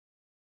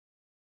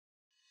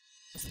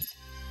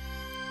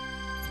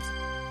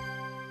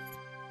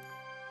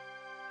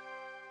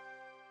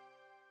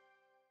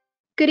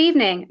Good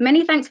evening.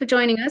 Many thanks for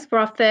joining us for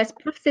our first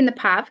Profs in the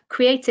PAV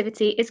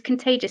Creativity is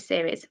Contagious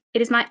series.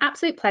 It is my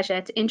absolute pleasure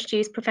to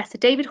introduce Professor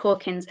David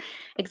Hawkins,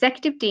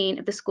 Executive Dean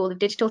of the School of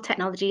Digital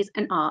Technologies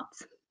and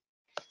Arts.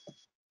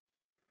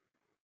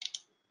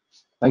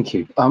 Thank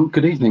you.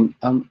 Good evening.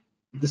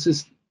 This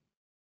is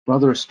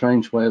rather a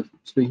strange way of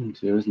speaking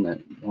to you, isn't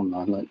it,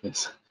 online like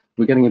this?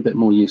 We're getting a bit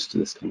more used to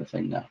this kind of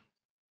thing now.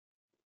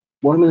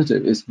 What I'm going to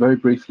do is very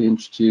briefly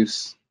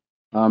introduce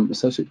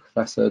Associate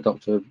Professor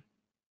Dr.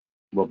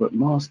 Robert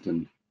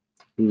Marsden,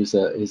 who is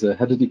a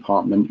head of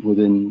department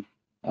within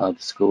the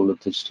School of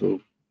Digital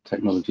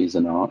Technologies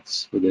and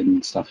Arts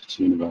within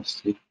Staffordshire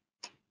University.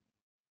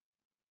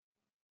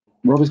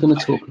 Rob is going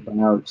to talk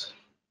about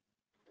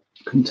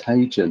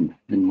contagion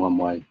in one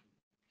way.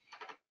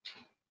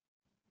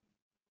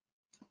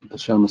 The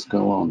show must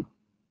go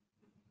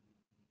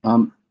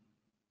on.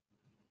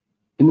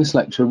 In this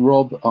lecture,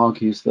 Rob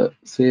argues that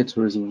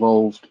theatre has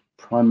evolved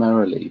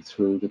primarily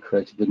through the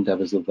creative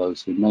endeavours of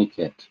those who make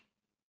it,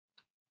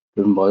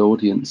 driven by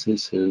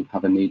audiences who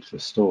have a need for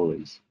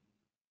stories.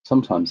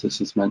 Sometimes this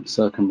has meant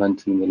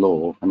circumventing the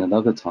law, and at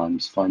other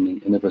times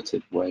finding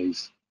innovative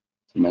ways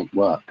to make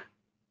work.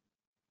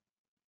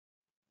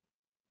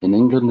 In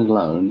England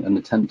alone, an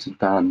attempted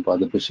ban by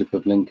the Bishop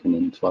of Lincoln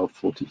in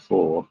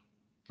 1244,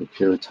 the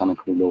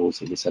Puritanical laws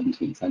of the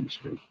 17th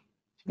century,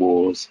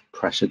 wars,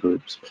 pressure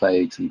groups,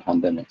 plagues and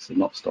pandemics have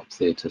not stopped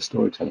theatre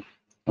storytelling.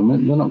 And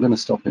we're not going to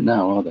stop it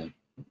now, are they?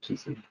 Which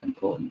is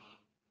important.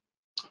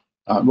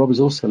 Rob is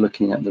also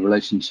looking at the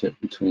relationship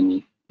between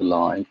the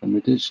live and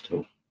the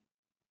digital.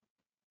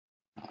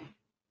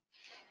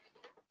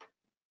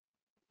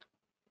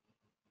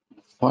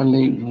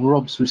 Finally,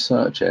 Rob's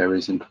research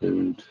areas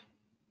include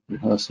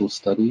rehearsal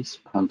studies,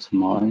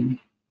 pantomime,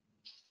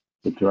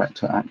 the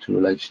director-actor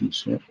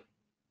relationship,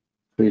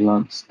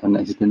 freelance, and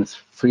he's been a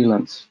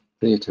freelance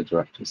theatre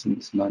director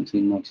since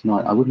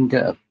 1999. I wouldn't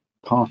get a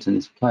part in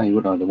his play,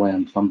 would I, the way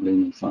I'm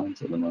fumbling the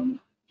signs at the moment.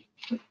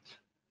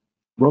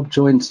 Rob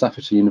joined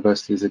Staffordshire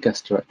University as a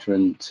guest director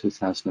in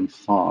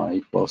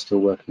 2005 while still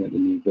working at the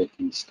New Vic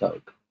in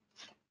Stoke.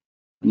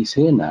 And he's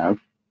here now,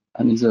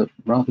 and he's a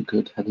rather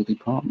good head of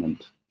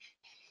department.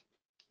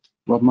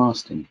 Rob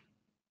Marsden.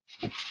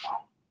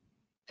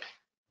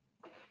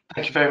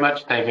 Thank you very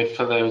much, David,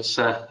 for those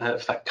for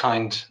that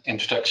kind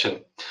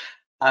introduction.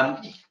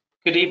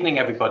 Good evening,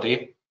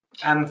 everybody,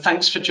 and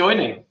thanks for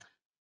joining.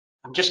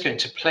 I'm just going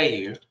to play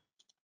you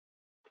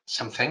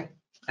something,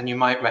 and you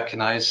might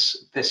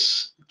recognise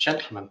this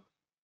gentleman.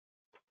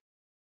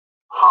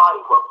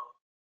 Hi, Rob.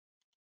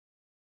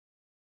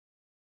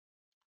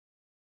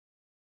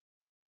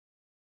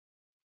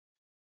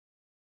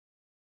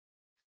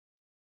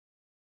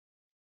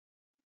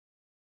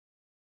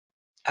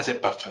 As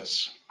it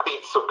buffers.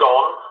 Beats have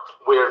gone.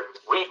 We're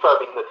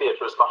refurbing the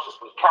theatre as much as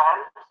we can,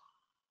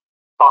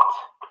 but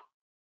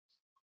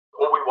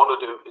all we want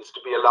to do is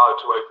to be allowed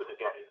to open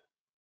again.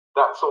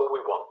 That's all we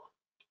want.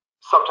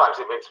 Sometimes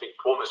it makes me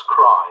almost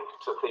cry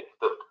to think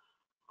that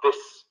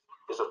this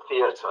is a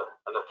theatre,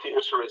 and a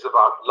theatre is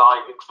about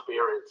live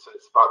experience, and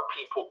it's about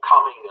people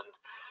coming and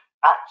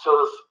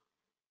actors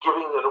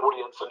giving an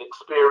audience an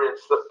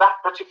experience that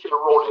particular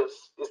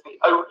audience is the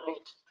only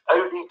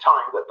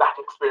time that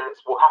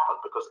experience will happen,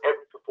 because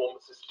every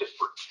performance is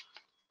different.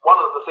 One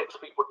of the things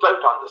people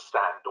don't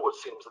understand, or it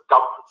seems that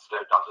governments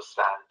don't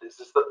understand, is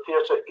that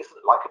theatre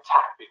isn't like a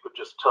tap you could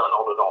just turn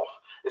on and off.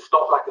 It's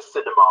not like a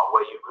cinema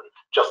where you can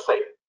just say,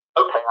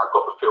 okay, I've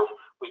got the film,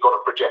 we've got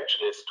a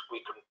projectionist,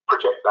 we can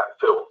project that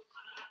film.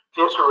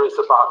 Theatre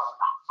is about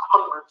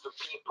hundreds of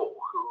people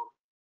who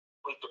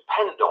we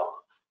depend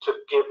on to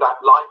give that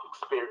live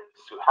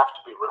experience, who have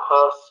to be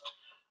rehearsed,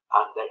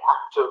 and they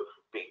have to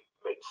be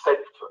made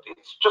safe.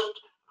 It's just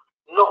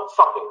not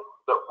something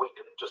that we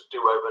can just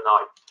do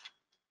overnight.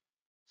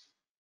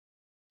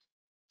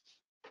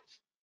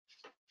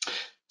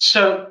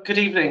 So, good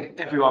evening,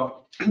 everyone.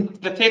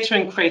 The theatre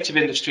and creative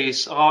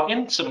industries are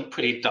in some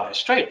pretty dire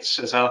straits,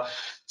 as are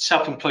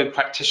self-employed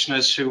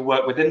practitioners who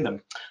work within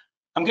them.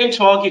 I'm going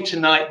to argue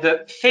tonight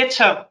that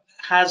theatre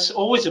has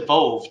always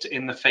evolved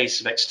in the face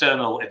of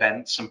external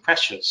events and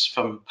pressures,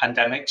 from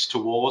pandemics to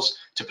wars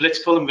to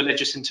political and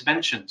religious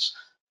interventions.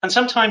 And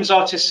sometimes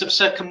artists have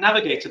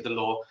circumnavigated the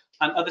law,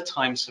 and other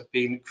times have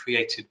been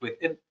created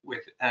within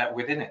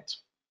it.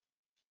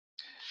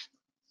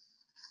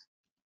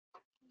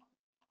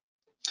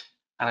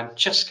 And I'm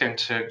just going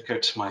to go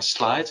to my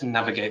slides and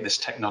navigate this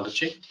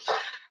technology.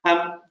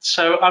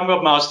 So I'm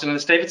Rob Marsden, and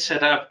as David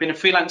said, I've been a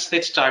freelance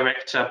theatre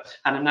director,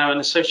 and I'm now an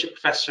associate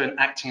professor in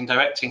acting and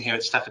directing here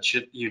at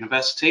Staffordshire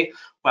University,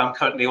 where I'm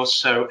currently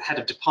also head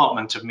of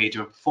department of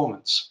media and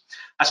performance.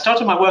 I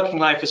started my working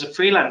life as a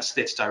freelance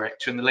theatre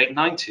director in the late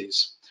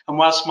 90s, and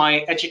whilst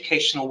my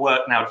educational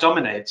work now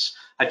dominates,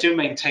 I do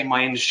maintain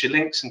my industry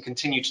links and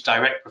continue to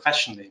direct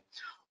professionally,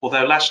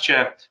 although last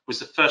year was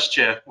the first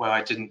year where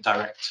I didn't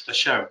direct a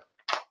show.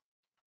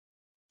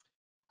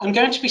 I'm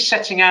going to be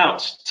setting out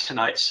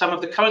tonight some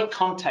of the current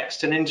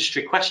context and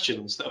industry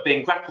questions that are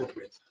being grappled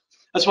with,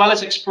 as well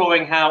as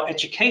exploring how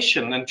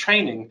education and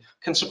training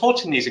can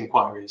support in these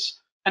inquiries,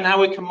 and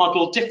how we can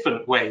model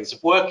different ways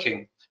of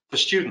working for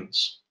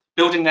students,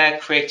 building their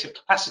creative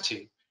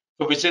capacity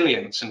for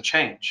resilience and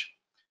change.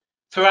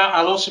 Throughout,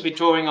 I'll also be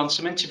drawing on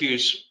some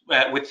interviews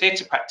with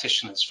theatre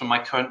practitioners from my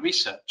current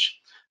research.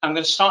 I'm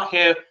going to start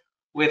here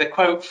with a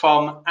quote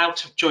from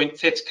Out of Joint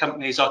Theatre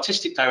Company's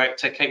artistic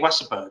director, Kate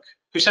Wasserberg,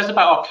 who says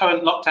about our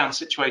current lockdown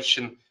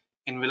situation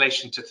in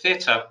relation to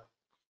theatre: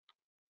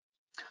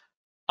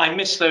 "I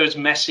miss those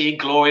messy,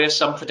 glorious,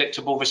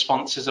 unpredictable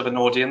responses of an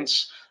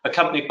audience,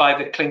 accompanied by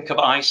the clink of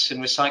ice in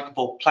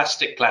recyclable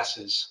plastic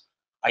glasses.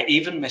 I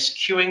even miss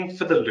queuing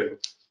for the loo."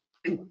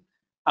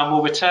 And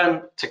we'll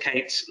return to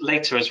Kate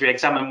later as we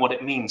examine what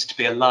it means to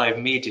be a live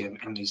medium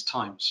in these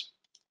times.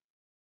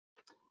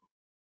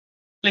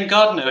 Lynn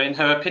Gardner, in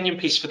her opinion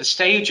piece for The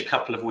Stage a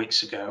couple of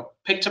weeks ago,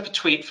 picked up a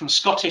tweet from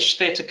Scottish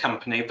theatre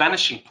company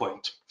Vanishing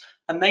Point,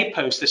 and they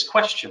posed this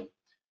question: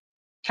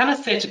 can a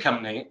theatre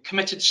company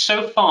committed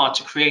so far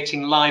to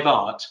creating live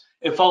art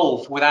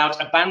evolve without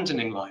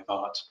abandoning live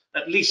art,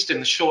 at least in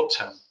the short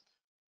term?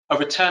 A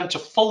return to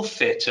full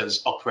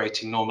theatres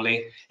operating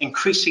normally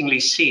increasingly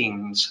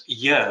seems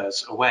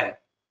years away.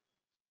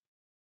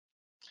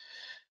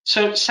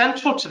 So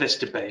central to this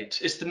debate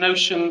is the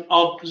notion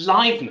of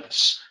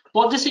liveness.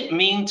 What does it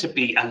mean to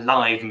be a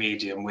live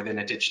medium within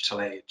a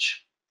digital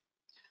age?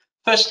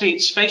 Firstly,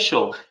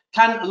 spatial.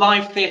 Can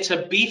live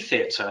theatre be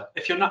theatre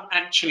if you're not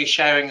actually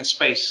sharing a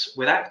space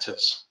with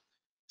actors?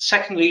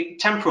 Secondly,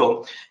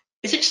 temporal.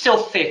 Is it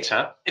still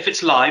theatre if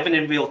it's live and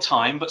in real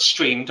time but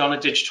streamed on a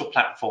digital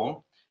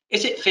platform?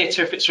 Is it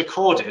theatre if it's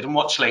recorded and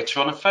watched later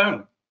on a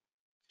phone?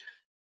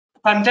 The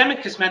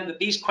pandemic has meant that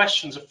these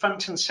questions are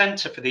front and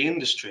centre for the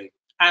industry,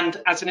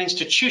 and as an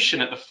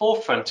institution at the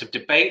forefront of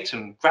debate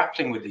and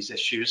grappling with these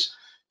issues,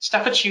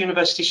 Staffordshire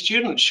University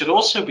students should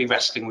also be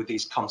wrestling with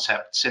these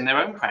concepts in their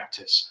own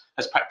practice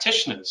as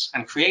practitioners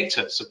and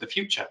creators of the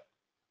future.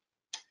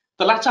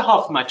 The latter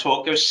half of my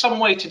talk goes some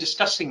way to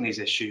discussing these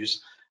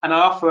issues, and I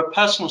offer a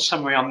personal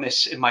summary on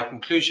this in my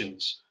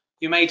conclusions.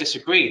 You may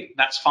disagree,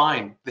 that's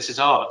fine, this is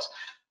art.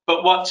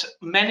 But what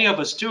many of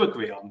us do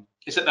agree on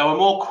is that there are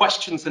more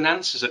questions than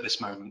answers at this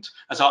moment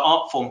as our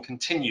art form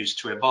continues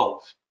to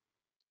evolve.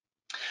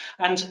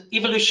 And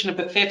evolution of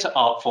the theatre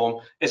art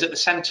form is at the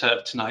centre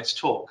of tonight's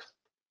talk.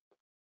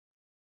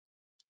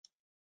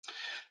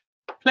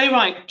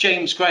 Playwright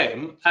James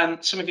Graham,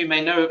 and some of you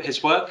may know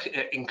his work,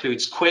 it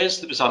includes Quiz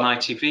that was on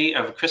ITV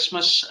over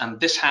Christmas and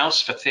This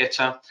House for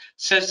Theatre,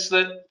 says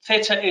that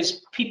theatre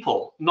is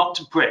people,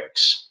 not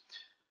bricks.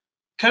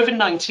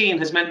 COVID-19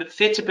 has meant that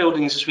theatre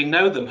buildings as we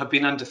know them have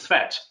been under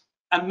threat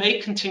and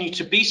may continue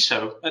to be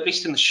so, at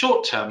least in the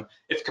short term,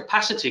 if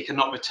capacity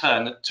cannot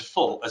return to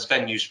full as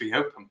venues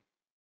reopen.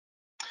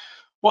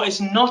 What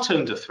is not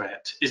under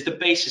threat is the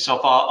basis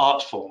of our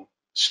art form,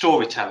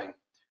 storytelling,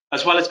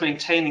 as well as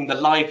maintaining the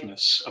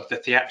liveness of the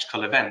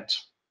theatrical event.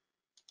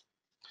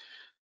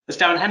 As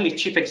Darren Henley,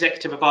 Chief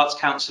Executive of Arts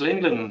Council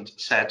England,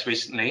 said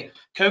recently,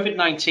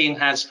 COVID-19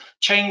 has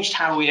changed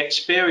how we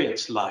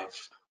experience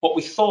life, what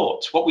we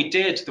thought, what we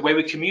did, the way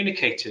we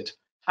communicated,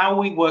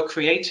 how we were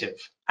creative,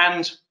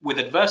 and with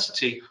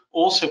adversity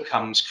also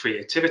comes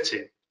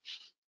creativity.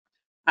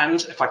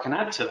 And if I can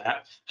add to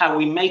that, how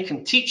we make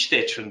and teach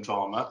theatre and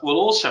drama will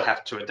also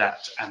have to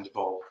adapt and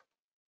evolve.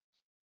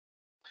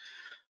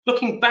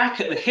 Looking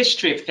back at the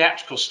history of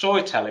theatrical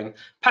storytelling,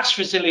 past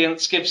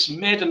resilience gives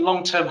mid and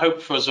long-term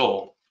hope for us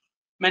all.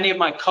 Many of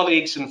my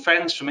colleagues and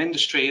friends from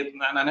industry,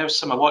 and I know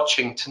some are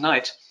watching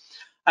tonight,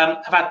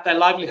 have had their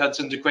livelihoods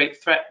under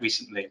great threat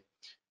recently.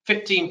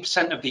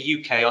 15% of the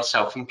UK are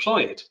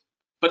self-employed.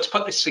 But to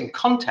put this in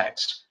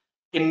context,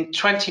 in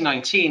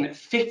 2019,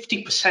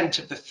 50%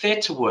 of the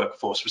theatre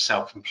workforce was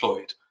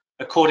self-employed,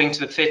 according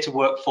to the Theatre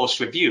Workforce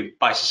Review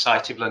by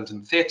Society of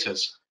London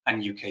Theatres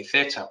and UK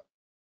Theatre.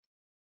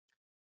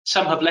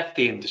 Some have left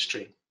the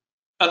industry.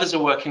 Others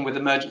are working with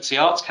Emergency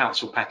Arts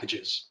Council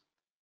packages.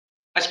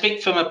 I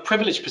speak from a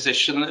privileged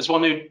position as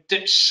one who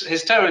dips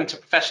his toe into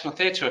professional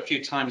theatre a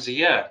few times a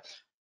year.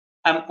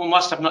 And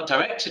whilst I've not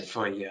directed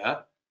for a year,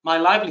 my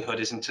livelihood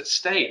isn't at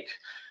stake.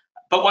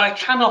 But what I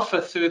can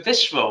offer through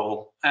this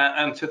role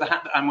and through the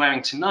hat that I'm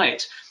wearing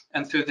tonight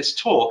and through this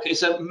talk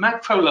is a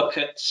macro look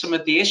at some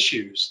of the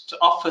issues to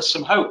offer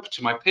some hope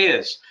to my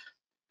peers.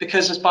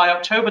 Because as by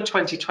October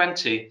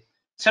 2020,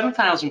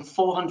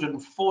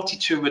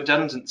 7,442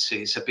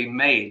 redundancies have been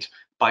made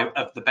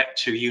of the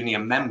BEC2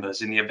 union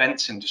members in the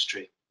events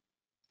industry.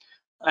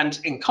 And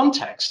in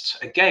context,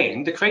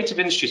 again, the creative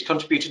industries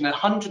contributed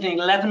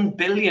 111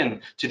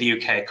 billion to the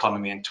UK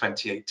economy in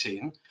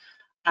 2018,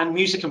 and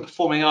music and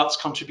performing arts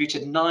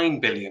contributed 9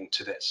 billion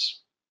to this.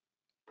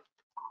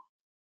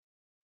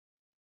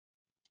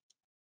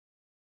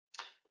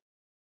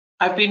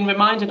 I've been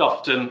reminded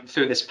often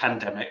through this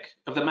pandemic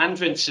of the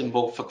Mandarin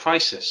symbol for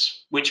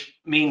crisis, which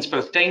means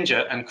both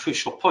danger and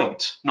crucial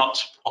point,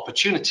 not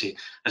opportunity,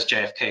 as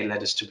JFK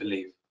led us to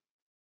believe.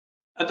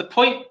 At the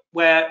point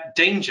where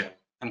danger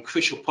and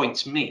crucial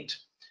points meet,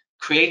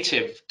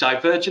 creative,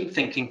 divergent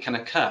thinking can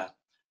occur,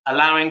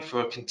 allowing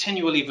for a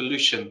continual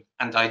evolution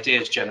and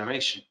ideas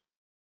generation.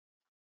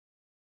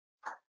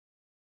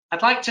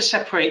 I'd like to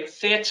separate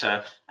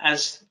theatre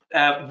as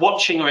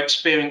watching or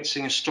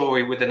experiencing a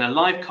story within a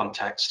live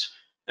context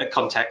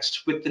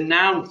with the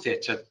noun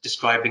theatre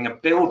describing a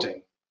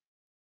building.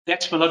 The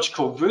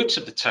etymological root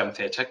of the term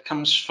theatre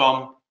comes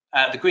from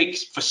the Greek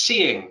for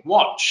seeing,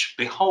 watch,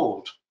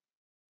 behold.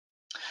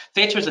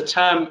 Theatre as a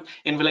term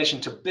in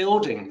relation to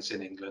buildings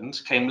in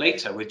England came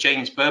later with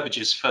James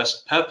Burbage's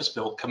first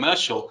purpose-built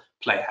commercial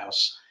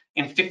playhouse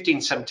in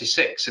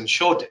 1576 in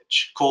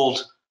Shoreditch,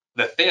 called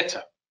the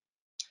Theatre.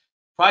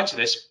 Prior to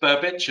this,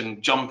 Burbage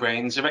and John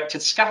Brains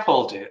erected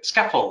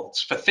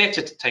scaffolds for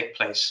theatre to take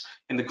place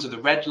in the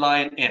Red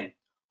Lion Inn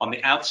on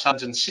the outside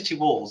London city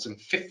walls in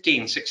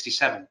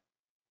 1567.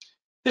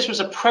 This was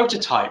a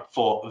prototype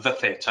for the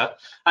theatre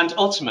and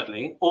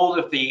ultimately all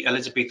of the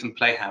Elizabethan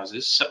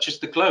playhouses, such as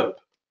the Globe.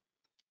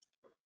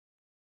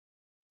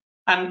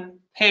 And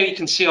here you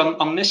can see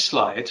on this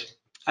slide,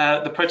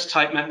 the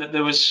prototype meant that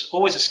there was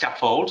always a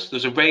scaffold, there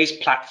was a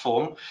raised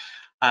platform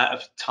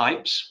of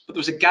types, but there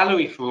was a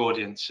gallery for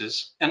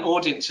audiences, and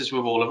audiences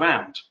were all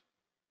around.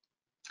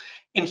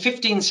 In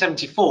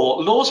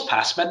 1574, laws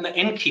passed meant that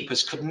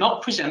innkeepers could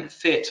not present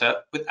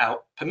theatre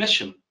without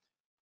permission.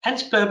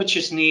 Hence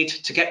Burbage's need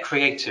to get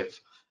creative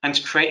and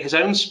to create his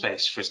own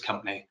space for his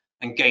company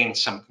and gain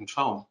some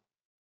control.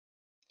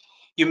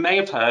 You may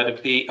have heard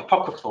of the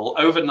apocryphal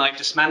overnight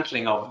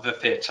dismantling of the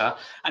theatre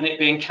and it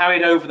being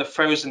carried over the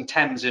frozen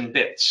Thames in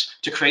bits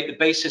to create the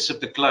basis of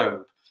the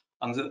Globe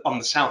on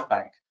the South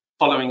Bank,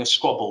 following a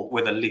squabble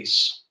with a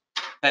lease.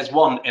 There's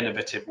one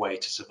innovative way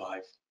to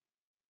survive.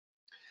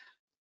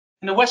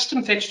 In a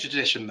Western theatre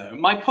tradition, though,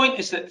 my point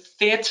is that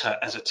theatre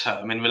as a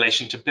term in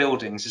relation to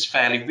buildings is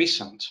fairly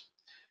recent.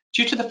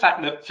 Due to the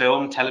fact that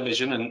film,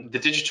 television, and the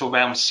digital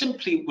realm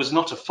simply was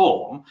not a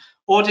form,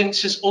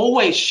 audiences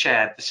always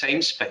shared the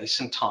same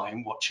space and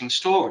time watching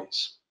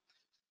stories,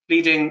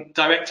 leading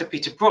director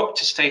Peter Brook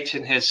to state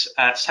in his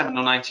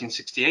seminal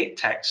 1968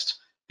 text,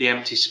 The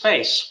Empty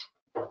Space,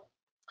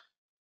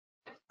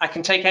 "I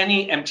can take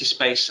any empty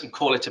space and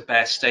call it a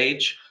bare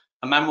stage.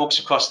 A man walks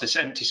across this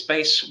empty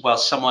space while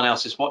someone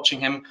else is watching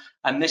him,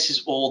 and this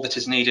is all that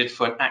is needed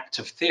for an act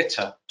of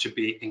theatre to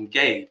be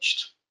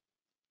engaged,"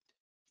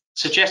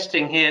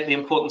 suggesting here the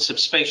importance of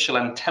spatial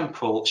and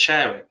temporal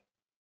sharing.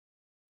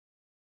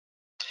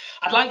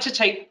 I'd like to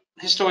take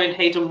historian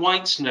Hayden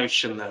White's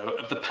notion, though,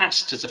 of the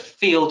past as a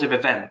field of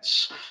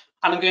events,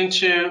 and I'm going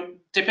to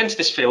dip into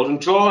this field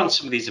and draw on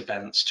some of these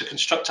events to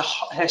construct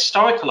a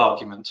historical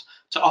argument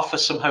to offer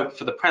some hope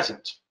for the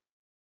present.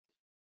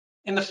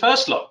 In the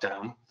first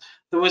lockdown,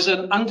 there was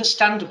an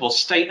understandable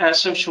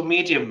social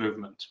media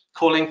movement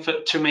calling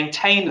to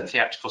maintain the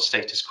theatrical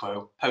status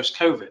quo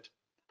post-COVID,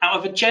 out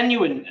of a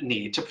genuine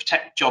need to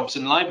protect jobs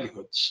and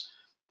livelihoods.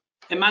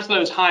 In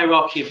Maslow's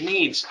hierarchy of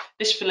needs,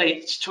 this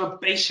relates to a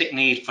basic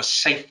need for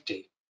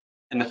safety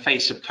in the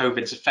face of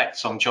COVID's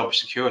effects on job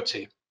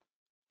security,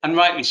 and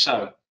rightly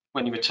so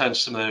when you return to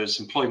some of those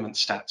employment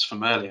stats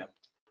from earlier.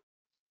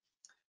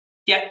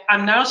 Yet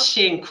I'm now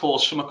seeing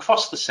calls from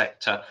across the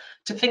sector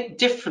to think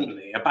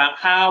differently about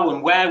how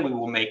and where we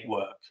will make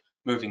work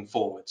moving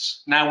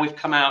forwards. Now we've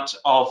come out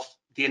of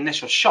the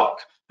initial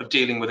shock of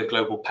dealing with a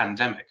global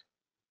pandemic.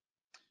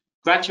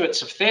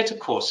 Graduates of theatre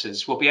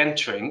courses will be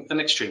entering an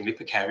extremely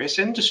precarious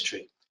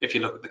industry, if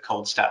you look at the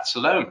cold stats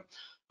alone.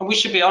 And we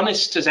should be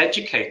honest as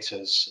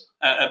educators,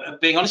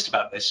 being honest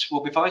about this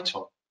will be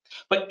vital.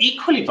 But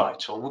equally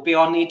vital will be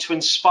our need to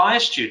inspire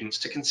students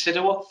to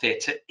consider what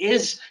theatre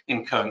is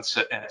in current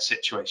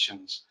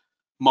situations,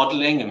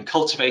 modelling and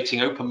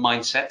cultivating open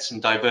mindsets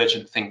and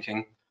divergent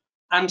thinking,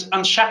 and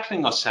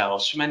unshackling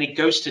ourselves from any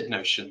ghosted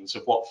notions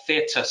of what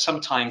theatre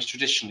sometimes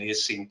traditionally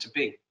is seen to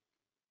be.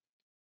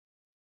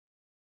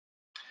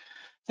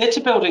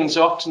 Theatre buildings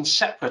are often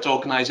separate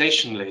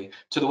organisationally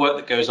to the work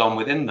that goes on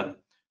within them.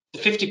 The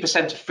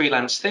 50% of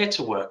freelance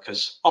theatre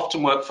workers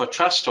often work for a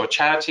trust or a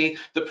charity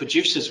that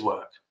produces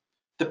work.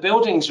 The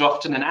buildings are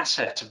often an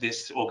asset of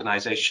this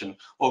organisation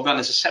or run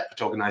as a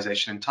separate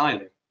organisation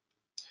entirely.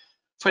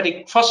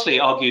 Freddie Crossley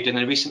argued in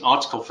a recent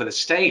article for The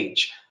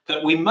Stage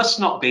that we must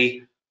not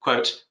be,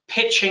 quote,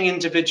 pitching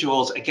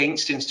individuals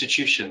against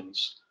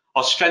institutions.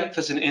 Our strength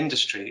as an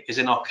industry is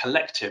in our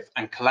collective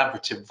and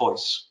collaborative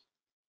voice.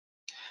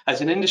 As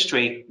an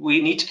industry,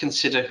 we need to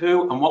consider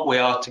who and what we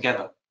are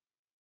together.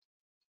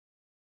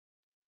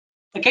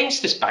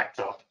 Against this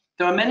backdrop,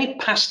 there are many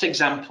past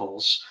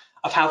examples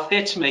of how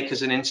theatre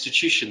makers and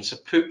institutions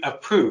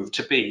have proved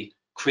to be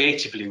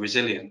creatively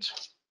resilient.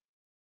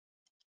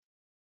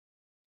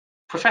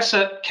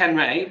 Professor Ken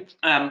Ray,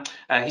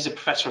 he's a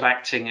professor of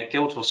acting at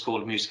Guildhall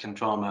School of Music and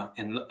Drama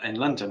in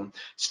London,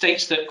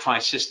 states that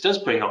crisis does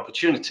bring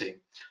opportunity,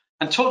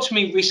 and talked to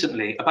me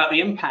recently about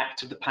the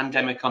impact of the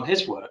pandemic on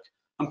his work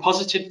and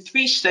posited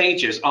 3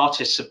 stages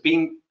artists have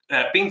been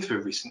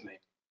through recently: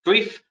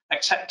 grief,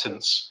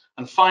 acceptance,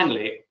 and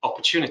finally,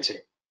 opportunity.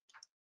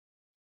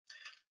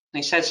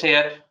 And he says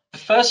here, The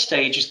first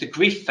stage is the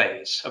grief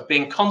phase of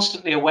being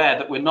constantly aware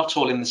that we're not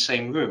all in the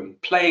same room,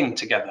 playing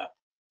together.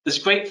 There's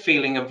a great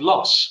feeling of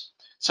loss,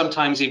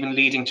 sometimes even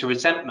leading to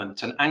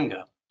resentment and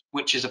anger,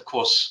 which of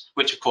course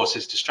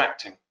is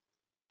distracting.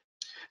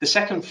 The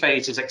second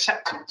phase is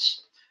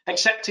acceptance,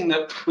 accepting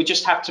that we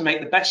just have to make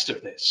the best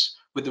of this,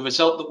 with the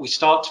result that we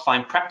start to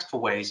find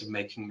practical ways of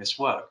making this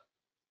work.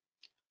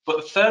 But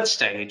the third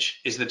stage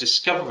is the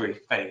discovery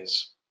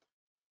phase,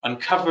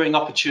 uncovering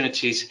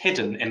opportunities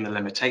hidden in the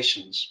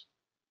limitations.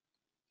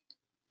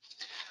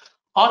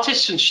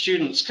 Artists and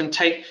students can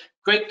take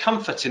great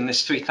comfort in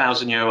this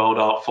 3,000-year-old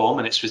art form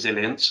and its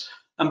resilience,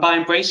 and by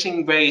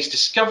embracing Ray's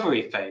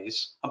discovery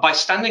phase, and by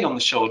standing on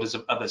the shoulders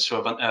of others who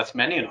have unearthed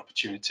many an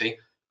opportunity,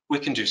 we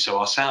can do so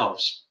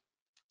ourselves.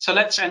 So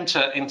let's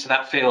enter into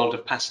that field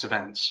of past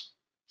events.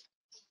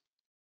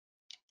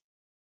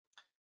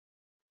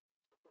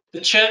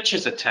 The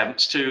Church's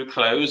attempts to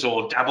close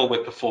or dabble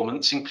with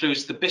performance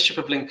includes the Bishop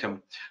of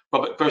Lincoln,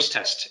 Robert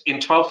Grosseteste, in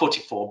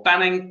 1244,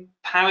 banning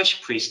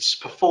parish priests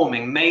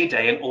performing May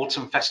Day and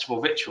autumn festival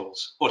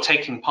rituals or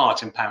taking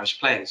part in parish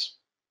plays.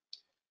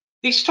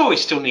 These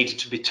stories still needed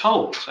to be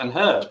told and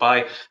heard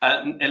by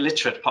an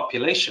illiterate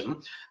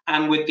population,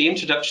 and with the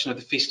introduction of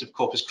the Feast of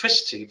Corpus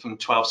Christi from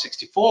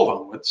 1264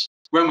 onwards,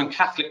 Roman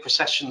Catholic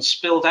processions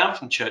spilled out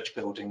from church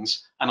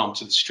buildings and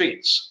onto the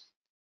streets.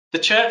 The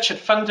church had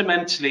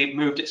fundamentally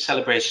moved its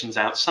celebrations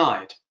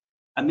outside,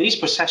 and these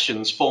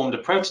processions formed a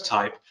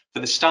prototype for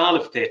the style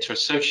of theatre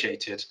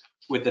associated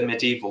with the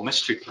medieval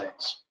mystery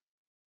plays.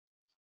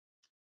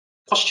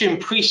 Costume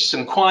priests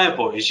and choir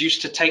boys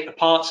used to take the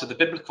parts of the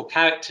biblical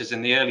characters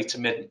in the early to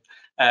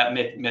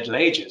Middle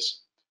Ages,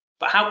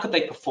 but how could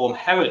they perform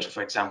Herod,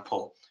 for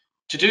example?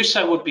 To do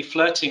so would be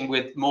flirting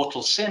with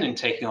mortal sin in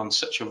taking on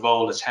such a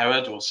role as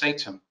Herod or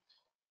Satan.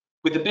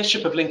 With the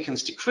Bishop of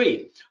Lincoln's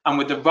decree, and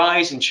with the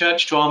rise in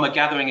church drama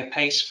gathering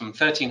apace from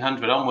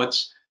 1300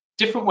 onwards,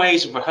 different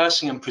ways of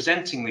rehearsing and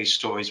presenting these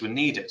stories were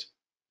needed.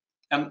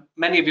 And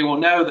many of you will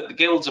know that the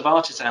guilds of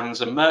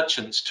artisans and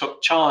merchants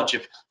took charge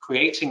of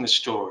creating the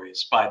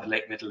stories by the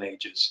late Middle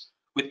Ages,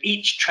 with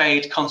each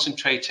trade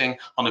concentrating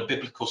on a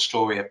biblical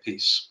story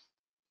apiece.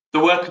 The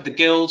work of the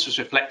guilds was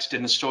reflected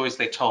in the stories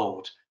they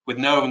told, with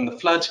Noah and the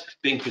flood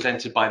being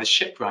presented by the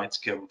Shipwrights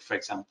Guild, for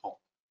example.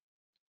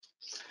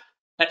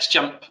 Let's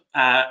jump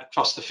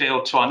across the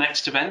field to our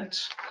next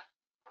event,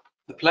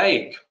 the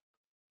plague.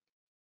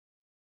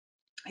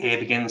 Here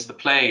begins the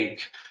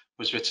plague,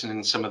 was written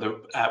in some of the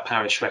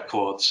parish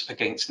records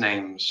against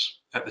names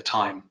at the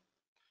time.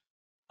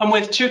 And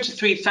with 2,000 to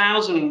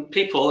 3,000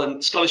 people,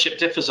 and scholarship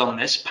differs on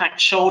this, packed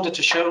shoulder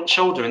to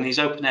shoulder in these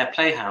open-air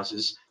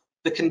playhouses,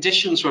 the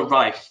conditions were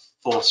rife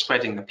for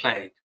spreading the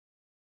plague.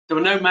 There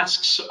were no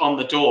masks on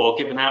the door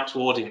given out to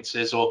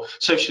audiences or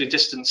socially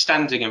distant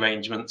standing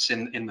arrangements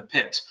in the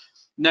pit.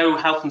 No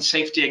health and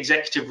safety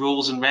executive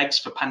rules and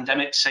regs for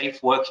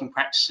pandemic-safe working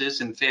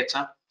practices in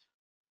theatre.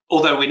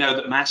 Although we know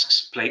that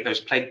masks, those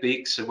plague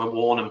beaks, were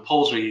worn and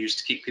poles were used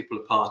to keep people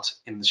apart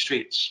in the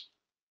streets.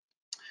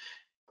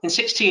 In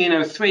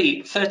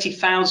 1603,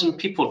 30,000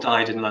 people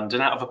died in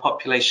London out of a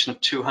population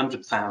of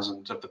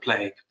 200,000 of the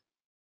plague.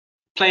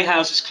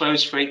 Playhouses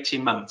closed for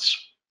 18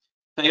 months.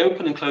 They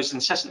opened and closed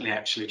incessantly,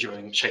 actually,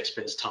 during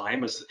Shakespeare's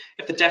time, as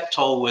if the death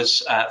toll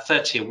was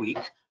 30 a week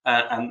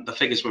and the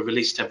figures were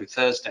released every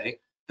Thursday,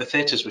 the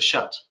theatres were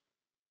shut.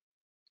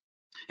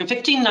 In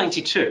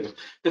 1592,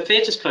 the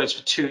theatres closed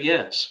for 2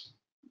 years.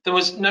 There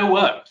was no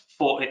work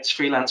for its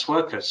freelance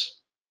workers.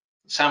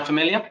 Sound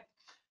familiar?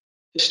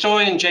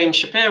 Historian James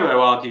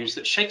Shapiro argues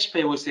that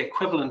Shakespeare was the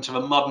equivalent of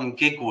a modern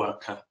gig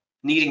worker,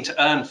 needing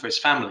to earn for his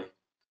family.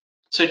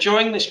 So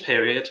during this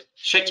period,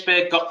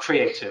 Shakespeare got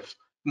creative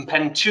and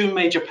penned 2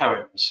 major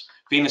poems,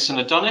 Venus and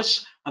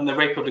Adonis and The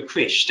Rape of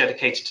Lucrece,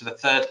 dedicated to the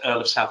 3rd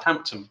Earl of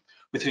Southampton,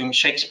 with whom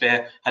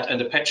Shakespeare had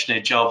earned a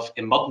patronage of,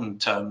 in modern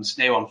terms,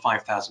 near on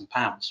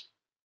 £5,000.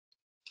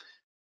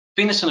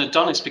 Venus and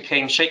Adonis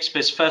became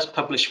Shakespeare's first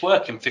published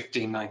work in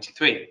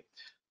 1593,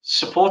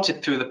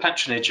 supported through the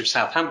patronage of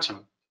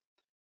Southampton.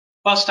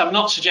 Whilst I'm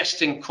not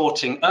suggesting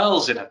courting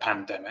earls in a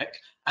pandemic,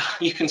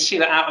 you can see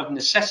that out of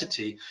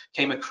necessity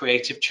came a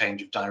creative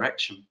change of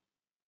direction.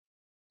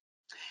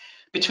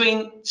 Between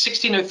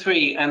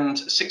 1603 and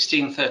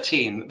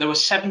 1613, there were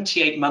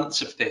 78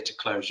 months of theatre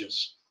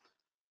closures.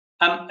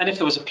 And if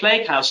there was a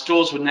plague house,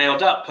 doors were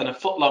nailed up and a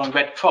foot-long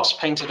red cross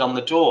painted on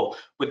the door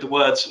with the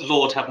words,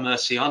 "Lord, have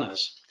mercy on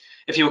us."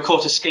 If you were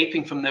caught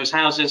escaping from those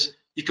houses,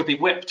 you could be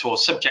whipped or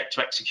subject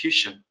to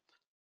execution.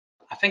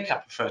 I think I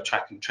prefer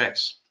track and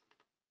trace.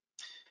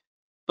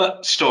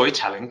 But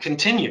storytelling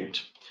continued.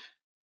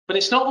 But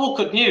it's not all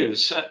good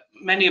news.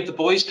 Many of the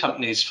boys'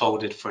 companies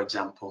folded, for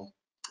example.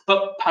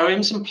 But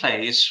poems and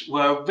plays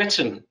were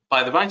written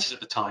by the writers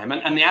at the time,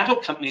 and the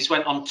adult companies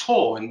went on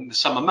tour in the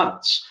summer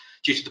months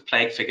due to the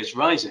plague figures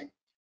rising.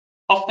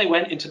 Off they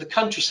went into the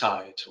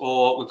countryside,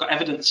 or we've got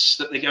evidence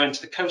that they go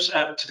into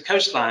to the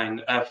coastline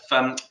of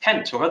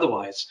Kent or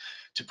otherwise,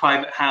 to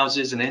private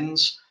houses and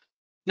inns.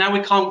 Now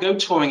we can't go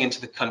touring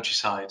into the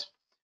countryside,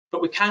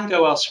 but we can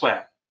go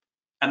elsewhere,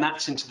 and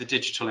that's into the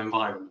digital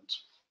environment.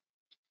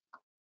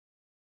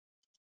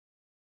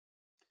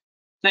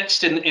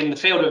 Next in the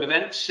field of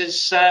events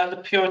is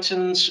the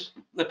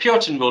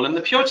Puritan rule, and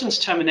the Puritans'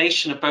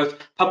 termination of both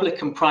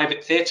public and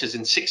private theatres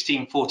in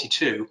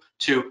 1642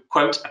 to,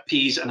 quote,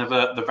 appease and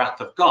avert the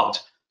wrath of God,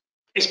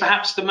 is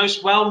perhaps the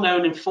most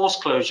well-known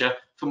enforced closure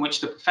from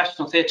which the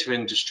professional theatre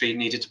industry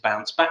needed to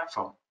bounce back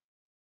from.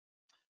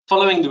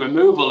 Following the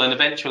removal and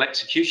eventual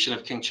execution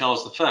of King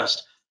Charles I,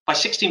 by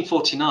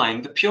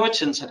 1649, the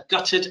Puritans had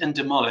gutted and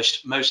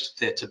demolished most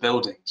theatre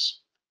buildings.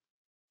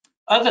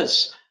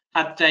 Others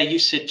had their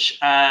usage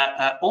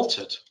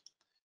altered.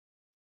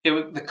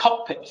 The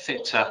Cockpit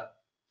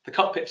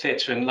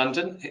Theatre in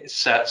London,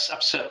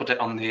 I've circled it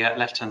on the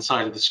left-hand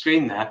side of the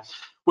screen there,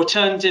 was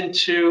turned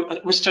into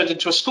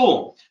a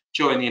school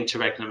during the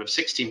interregnum of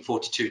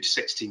 1642 to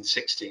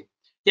 1660,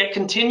 yet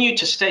continued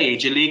to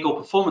stage illegal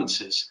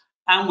performances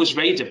and was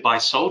raided by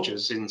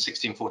soldiers in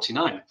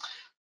 1649.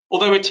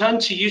 Although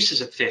returned to use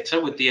as a theatre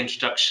with the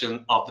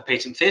introduction of the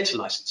patent theatre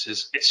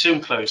licences, it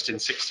soon closed in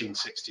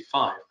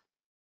 1665.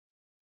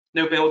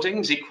 No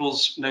buildings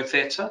equals no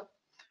theatre?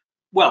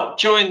 Well,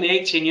 during the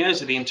 18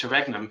 years of the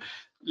interregnum,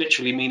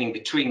 literally meaning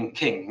between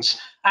kings,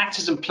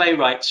 actors and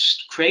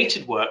playwrights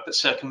created work that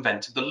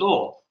circumvented the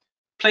law.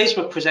 Plays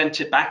were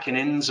presented back in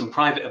inns and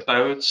private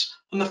abodes,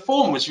 and the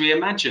form was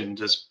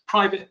reimagined as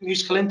private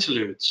musical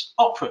interludes,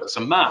 operas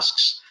and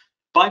masques,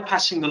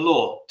 bypassing the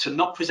law to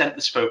not present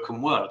the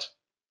spoken word.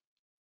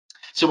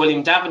 Sir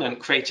William Davenant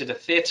created a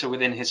theatre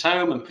within his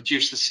home and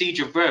produced The Siege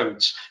of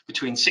Rhodes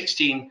between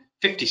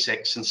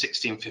 1656 and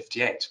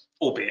 1658,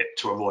 albeit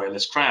to a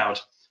royalist crowd.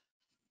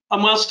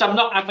 And whilst I'm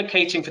not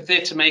advocating for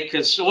theatre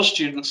makers or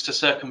students to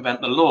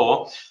circumvent the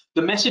law,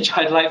 the message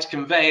I'd like to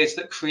convey is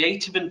that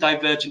creative and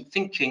divergent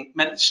thinking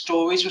meant that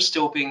stories were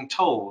still being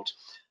told.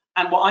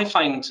 And what I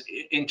find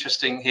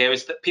interesting here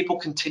is that people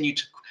continue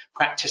to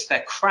practice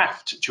their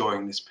craft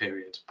during this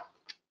period.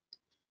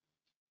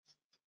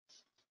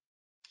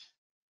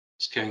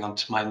 Just going on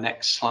to my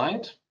next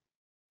slide.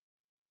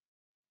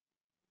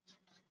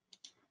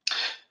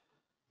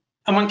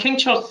 And when King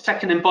Charles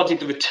II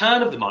embodied the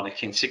return of the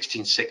monarchy in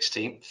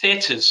 1660,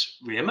 theatres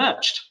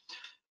re-emerged.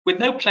 With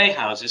no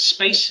playhouses,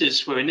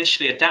 spaces were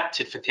initially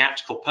adapted for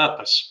theatrical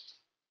purpose.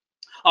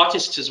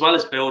 Artists as well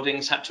as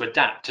buildings had to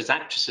adapt as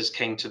actresses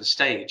came to the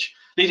stage.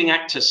 Leading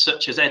actors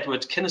such as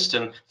Edward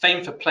Kynaston,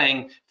 famed for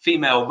playing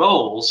female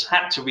roles,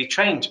 had to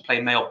retrain to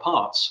play male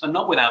parts, and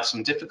not without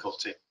some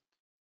difficulty.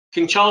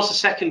 King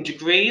Charles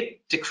II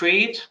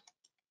decreed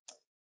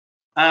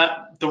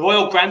the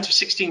royal grant of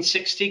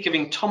 1660,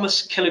 giving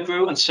Thomas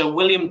Killigrew and Sir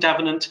William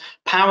Davenant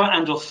power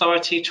and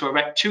authority to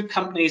erect 2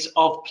 companies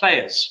of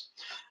players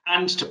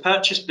and to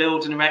purchase,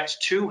 build and erect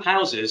 2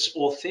 houses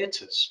or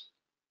theatres.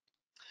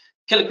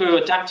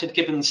 Killigrew adapted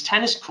Gibbon's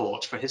tennis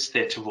court for his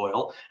Theatre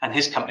Royal and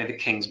his company The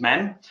King's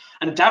Men,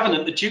 and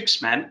Davenant the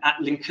Duke's Men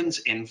at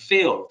Lincoln's Inn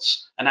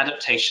Fields, an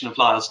adaptation of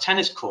Lyle's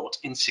tennis court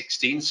in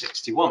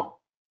 1661.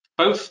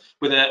 Both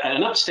with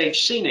an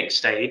upstage scenic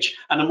stage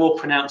and a more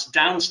pronounced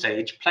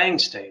downstage playing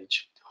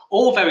stage,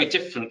 all very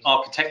different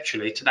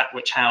architecturally to that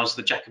which housed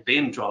the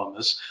Jacobean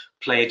dramas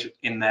played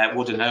in their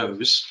wooden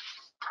O's.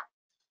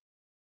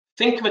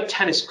 Think of a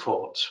tennis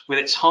court with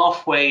its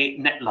halfway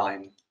net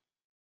line,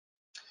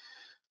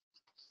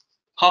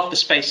 half the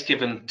space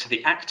given to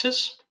the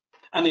actors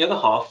and the other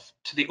half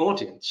to the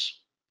audience.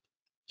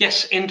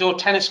 Yes, indoor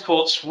tennis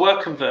courts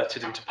were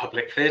converted into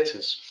public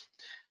theatres.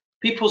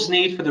 People's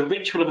need for the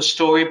ritual of a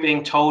story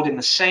being told in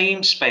the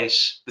same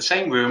space, the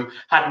same room,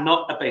 had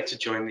not abated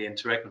during the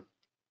interregnum.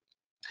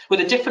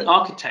 With a different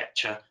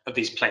architecture of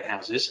these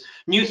playhouses,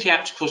 new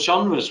theatrical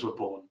genres were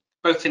born,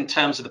 both in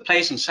terms of the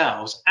plays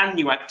themselves and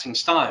new acting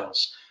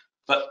styles.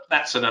 But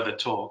that's another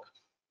talk.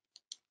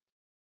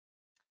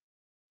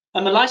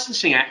 And the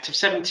Licensing Act of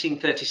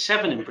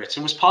 1737 in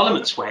Britain was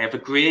Parliament's way of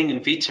agreeing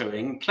and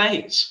vetoing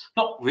plays,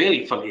 not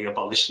really fully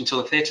abolished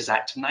until the Theatres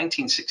Act of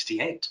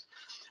 1968.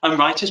 And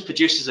writers,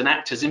 producers and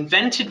actors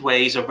invented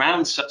ways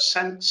around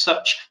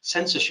such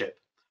censorship.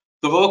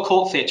 The Royal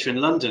Court Theatre in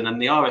London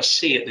and the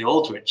RSC at the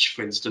Aldwych,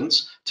 for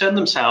instance, turned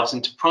themselves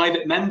into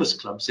private members'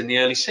 clubs in the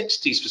early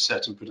 60s for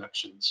certain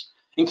productions,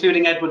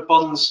 including Edward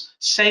Bond's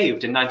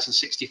Saved in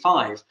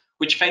 1965,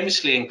 which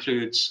famously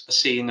includes a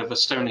scene of a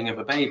stoning of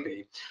a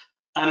baby,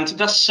 and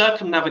thus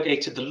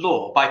circumnavigated the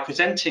law by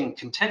presenting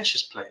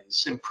contentious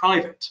plays in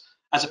private,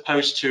 as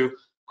opposed to,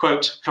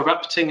 quote,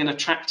 corrupting and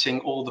attracting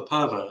all the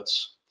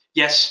perverts.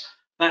 Yes,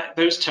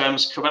 those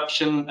terms,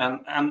 corruption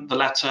and the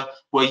latter,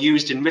 were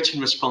used in written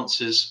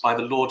responses by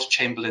the Lord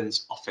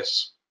Chamberlain's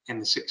office in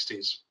the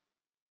 60s.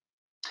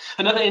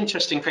 Another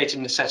interesting creative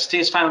necessity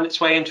has found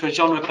its way into a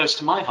genre close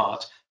to my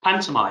heart,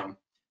 pantomime.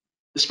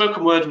 The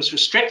spoken word was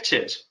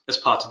restricted as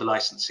part of the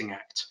Licensing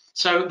Act,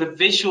 so the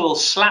visual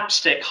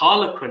slapstick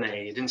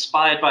harlequinade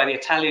inspired by the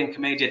Italian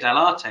Commedia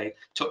dell'arte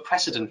took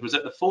precedent, was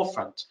at the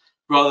forefront,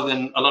 rather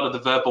than a lot of the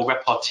verbal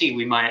repartee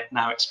we might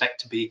now expect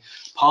to be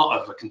part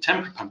of a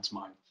contemporary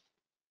pantomime.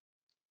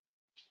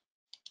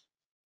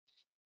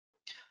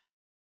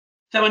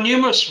 There are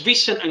numerous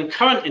recent and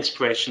current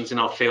inspirations in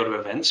our field of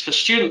events for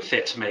student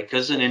theatre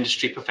makers and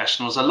industry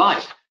professionals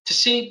alike, to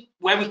see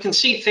where we can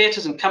see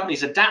theatres and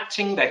companies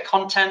adapting their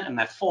content and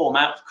their form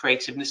out of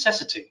creative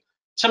necessity,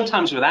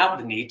 sometimes without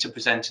the need to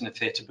present in a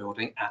theatre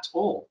building at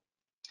all.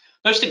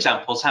 Most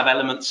examples have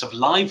elements of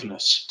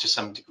liveness to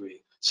some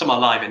degree. Some are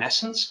live in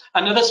essence,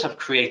 and others have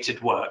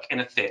created work in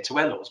a theatre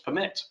where laws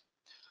permit.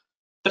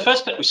 The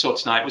first clip we saw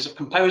tonight was of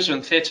composer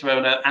and theatre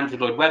owner Andrew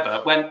Lloyd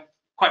Webber, when,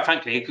 quite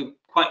frankly, he could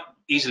quite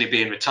easily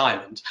be in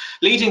retirement,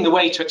 leading the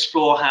way to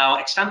explore how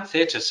extant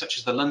theatres such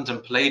as the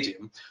London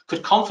Palladium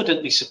could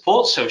confidently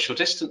support social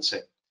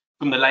distancing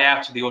from the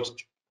layout of the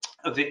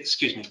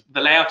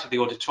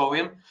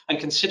auditorium and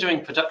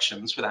considering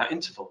productions without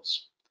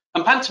intervals.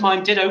 And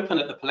pantomime did open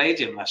at the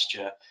Palladium last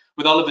year,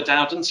 with Oliver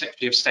Dowden,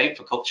 Secretary of State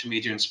for Culture,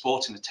 Media and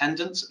Sport, in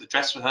attendance at the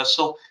dress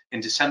rehearsal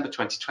in December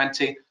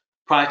 2020,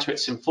 prior to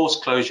its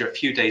enforced closure a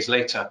few days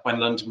later when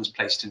London was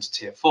placed into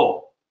Tier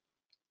 4.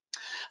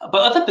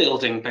 But other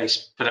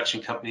building-based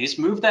production companies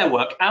moved their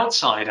work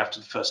outside after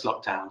the first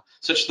lockdown,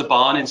 such as the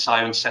Barn in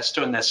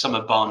Cirencester and their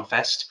Summer Barn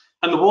Fest,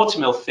 and the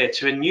Watermill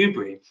Theatre in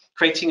Newbury,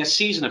 creating a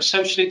season of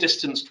socially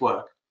distanced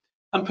work.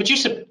 And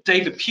producer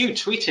David Pugh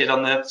tweeted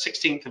on the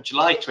 16th of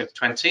July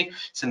 2020,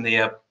 it's in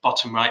the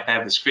bottom right there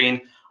of the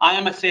screen, "I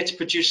am a theatre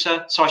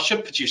producer, so I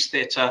should produce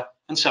theatre,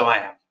 and so I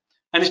am."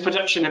 And his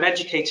production of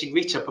Educating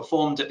Rita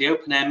performed at the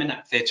Open Air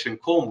Minute Theatre in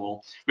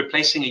Cornwall,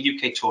 replacing a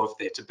UK tour of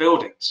theatre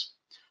buildings.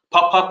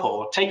 Pop-up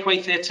or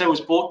takeaway theatre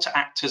was brought to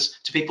actors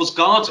to people's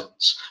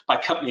gardens by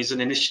companies and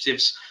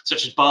initiatives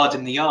such as Bard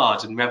in the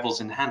Yard and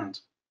Revels in Hand.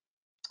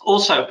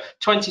 Also,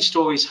 20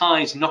 Stories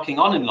High's Knocking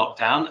On in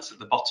Lockdown, that's at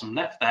the bottom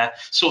left there,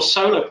 saw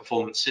solo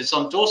performances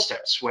on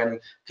doorsteps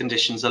when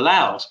conditions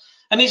allowed.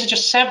 And these are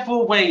just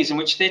several ways in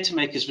which theatre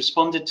makers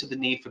responded to the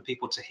need for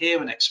people to hear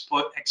and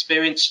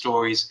experience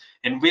stories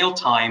in real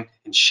time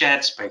in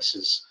shared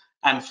spaces,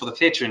 and for the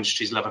theatre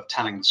industry's love of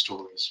telling the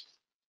stories.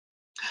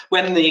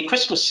 When the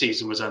Christmas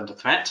season was under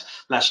threat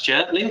last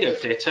year, Lingo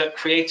Theatre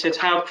created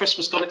How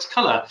Christmas Got Its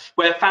Colour,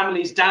 where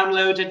families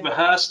downloaded,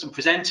 rehearsed and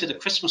presented a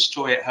Christmas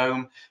story at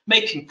home,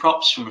 making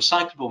props from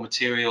recyclable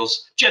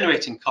materials,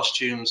 generating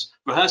costumes,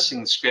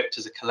 rehearsing the script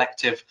as a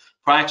collective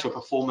prior to a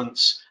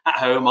performance at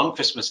home on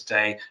Christmas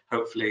Day,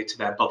 hopefully to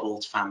their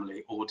bubbled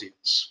family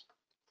audience.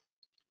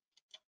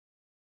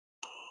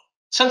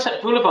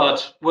 Sunset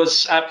Boulevard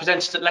was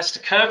presented at Leicester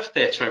Curve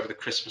Theatre over the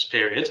Christmas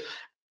period.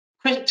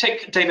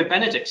 Critic David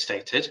Benedict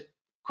stated,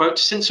 quote,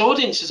 "Since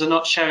audiences are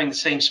not sharing the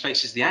same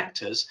space as the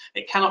actors,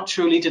 it cannot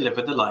truly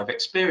deliver the live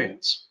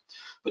experience.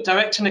 But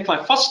director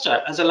Nikolai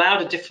Foster has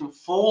allowed a different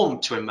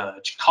form to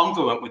emerge,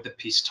 congruent with the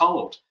piece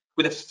told,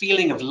 with a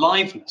feeling of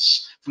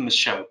liveness from the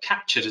show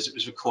captured as it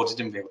was recorded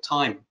in real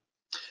time.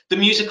 The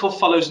musical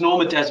follows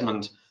Norma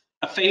Desmond,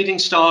 a fading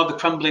star of the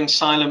crumbling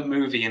silent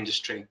movie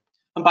industry,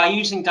 and by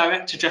using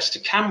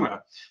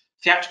direct-to-dress-to-camera,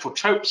 theatrical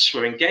tropes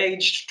were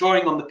engaged,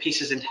 drawing on the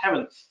piece's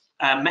inherent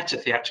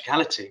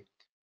meta-theatricality.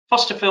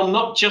 Foster filmed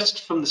not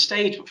just from the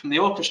stage, but from the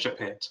orchestra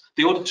pit,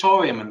 the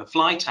auditorium and the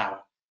fly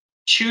tower,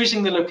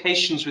 choosing the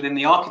locations within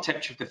the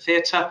architecture of the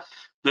theatre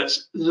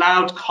that's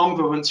loud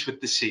congruence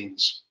with the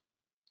scenes.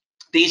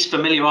 These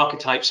familiar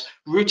archetypes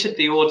rooted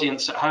the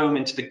audience at home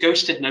into the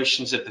ghosted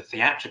notions of the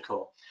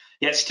theatrical,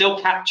 yet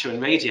still capture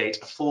and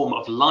radiate a form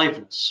of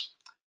liveness.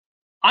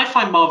 I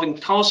find Marvin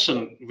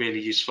Carlson really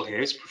useful here.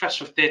 He's a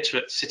professor of theatre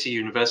at City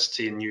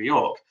University in New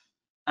York.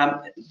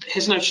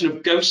 His notion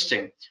of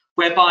ghosting,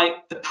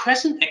 whereby the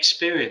present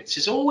experience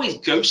is always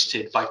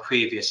ghosted by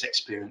previous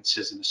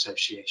experiences and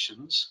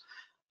associations,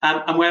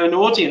 and where an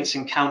audience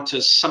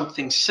encounters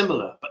something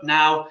similar, but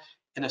now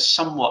in a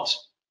somewhat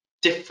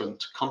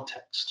different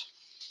context.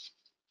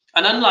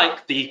 And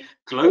unlike the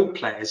Globe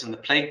players in the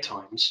plague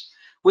times,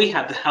 we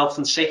had the health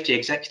and safety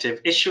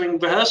executive issuing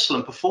rehearsal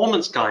and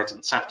performance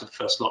guidance after the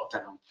first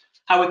lockdown,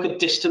 how we could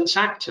distance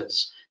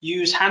actors,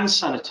 use hand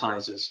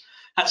sanitizers,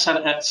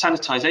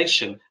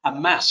 sanitization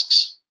and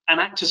masks, and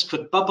actors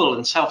could bubble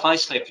and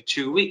self-isolate for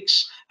 2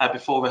 weeks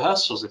before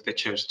rehearsals if they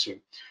chose to.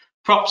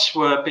 Props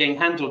were being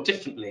handled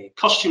differently,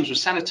 costumes were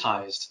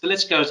sanitized, the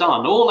list goes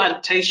on, all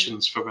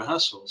adaptations for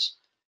rehearsals.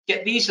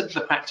 Yet these are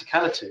the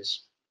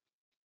practicalities.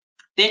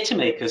 Theatre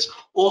makers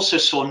also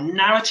saw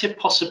narrative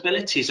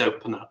possibilities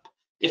open up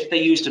if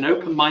they used an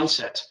open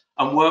mindset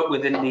and worked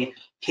within the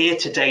here,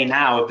 today,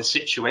 now of the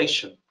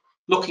situation,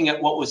 looking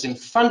at what was in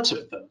front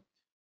of them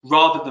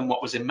rather than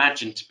what was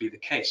imagined to be the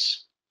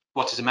case,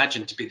 what is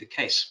imagined to be the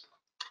case.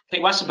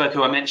 Kate Wasserberg,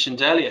 who I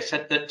mentioned earlier,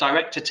 said that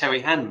director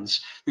Terry Hands,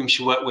 whom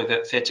she worked with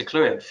at Theatre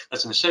Clwyd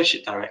as an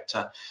associate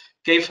director,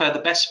 gave her the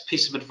best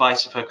piece of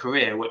advice of her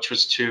career, which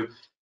was to,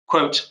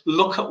 quote,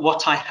 "Look at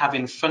what I have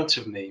in front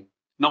of me,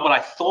 not what I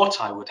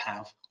thought I would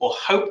have or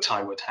hoped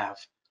I would have,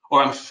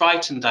 or I'm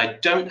frightened I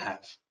don't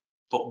have,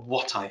 but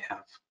what I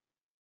have."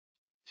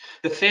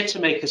 The theatre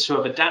makers who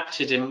have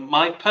adapted, in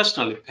my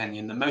personal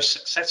opinion, the most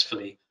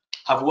successfully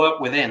have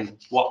worked within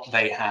what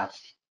they have.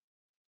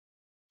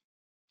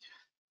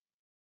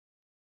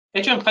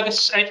 Adrienne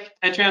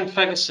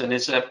Ferguson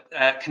is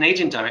a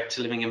Canadian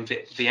director living in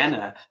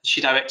Vienna.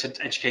 She directed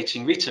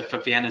Educating Rita for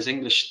Vienna's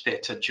English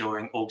Theatre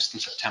during August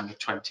and September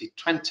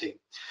 2020.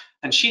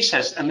 And she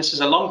says, and this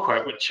is a long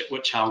quote,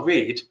 which I'll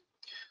read,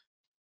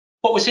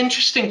 "What was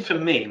interesting for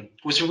me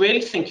was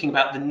really thinking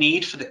about the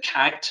need for the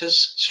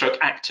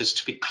characters/actors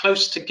to be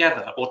close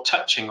together or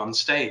touching on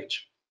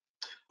stage.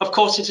 Of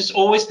course, it is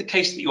always the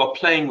case that you are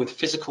playing with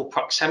physical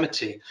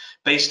proximity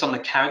based on the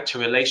character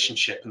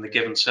relationship and the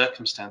given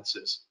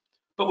circumstances.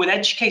 But with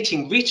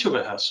educating Rita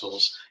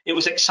rehearsals, it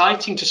was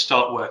exciting to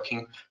start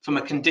working from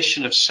a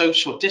condition of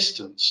social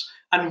distance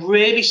and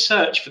really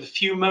search for the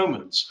few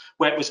moments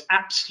where it was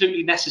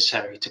absolutely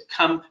necessary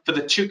for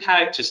the two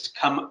characters to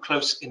come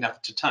close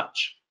enough to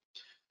touch.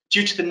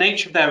 Due to the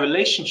nature of their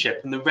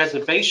relationship and the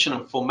reservation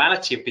and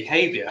formality of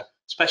behavior,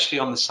 especially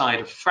on the side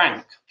of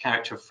Frank,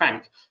 character of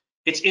Frank,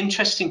 it's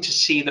interesting to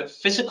see that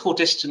physical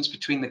distance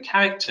between the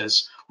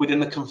characters within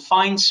the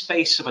confined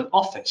space of an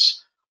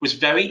office was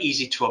very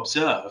easy to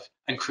observe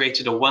and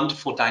created a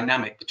wonderful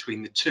dynamic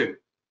between the two.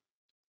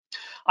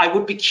 I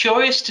would be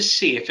curious to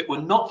see, if it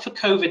were not for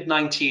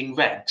COVID-19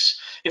 regs,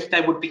 if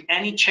there would be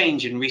any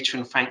change in Rita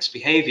and Frank's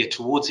behavior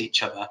towards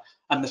each other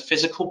and the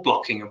physical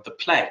blocking of the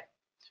play."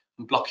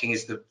 And blocking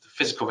is the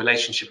physical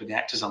relationship with the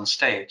actors on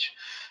stage.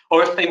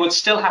 "Or if they would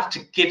still have to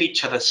give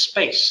each other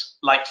space,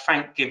 like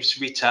Frank gives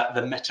Rita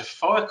the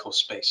metaphorical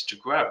space to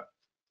grow.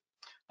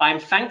 I am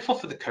thankful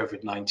for the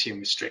COVID-19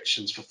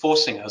 restrictions for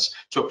forcing us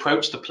to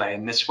approach the play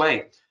in this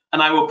way,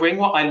 and I will bring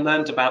what I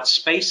learned about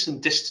space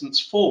and distance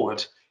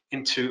forward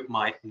into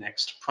my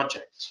next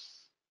project."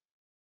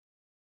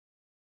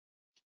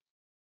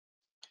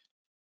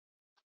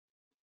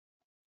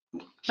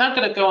 Now I'm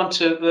going to go on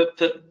to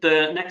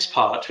the next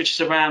part, which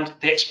is around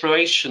the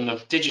exploration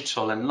of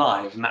digital and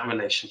live and that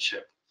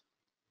relationship.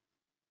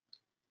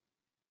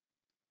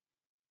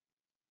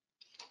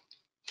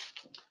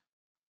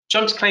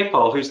 James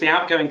Claypole, who's the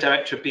outgoing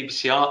director of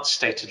BBC Arts,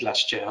 stated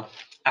last year,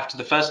 after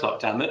the first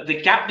lockdown, that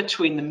the gap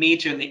between the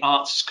media and the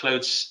arts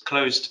has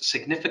closed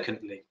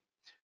significantly,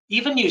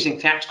 even using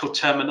theatrical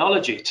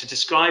terminology to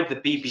describe the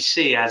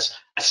BBC as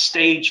a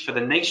stage for the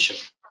nation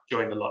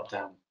during the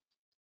lockdown.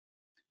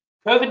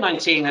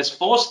 COVID-19 has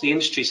forced the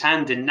industry's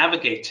hand in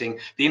navigating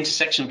the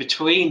intersection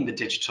between the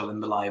digital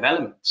and the live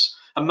elements,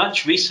 and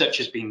much research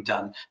has been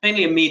done,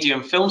 mainly in media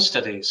and film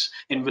studies,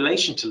 in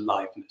relation to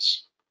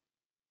liveness.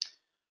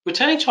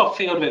 Returning to our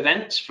field of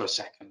events for a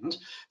second,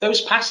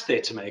 those past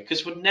theatre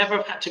makers would never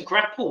have had to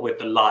grapple with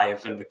the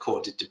live and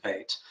recorded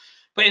debate.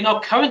 But in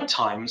our current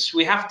times,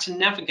 we have to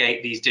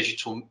navigate these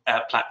digital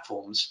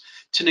platforms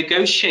to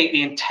negotiate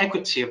the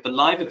integrity of the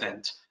live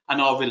event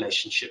and our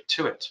relationship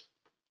to it.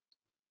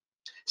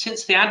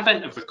 Since the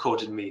advent of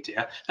recorded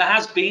media, there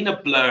has been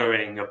a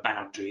blurring of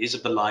boundaries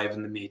of the live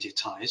and the media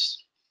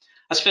ties.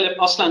 As Philip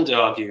Oslander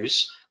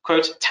argues,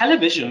 quote,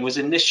 "Television was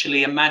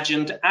initially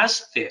imagined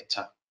as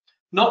theatre,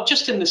 not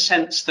just in the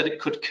sense that it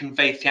could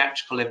convey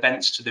theatrical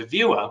events to the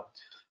viewer,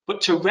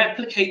 but to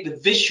replicate the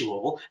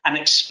visual and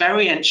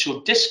experiential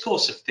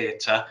discourse of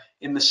theatre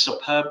in the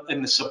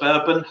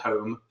suburban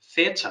home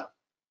theatre."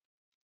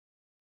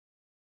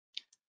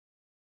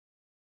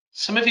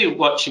 Some of you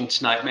watching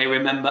tonight may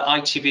remember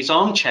ITV's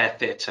armchair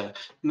theatre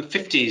from the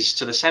 50s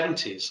to the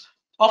 70s,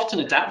 often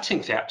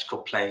adapting theatrical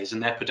plays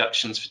and their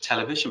productions for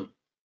television.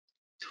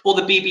 Or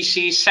the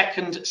BBC's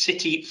Second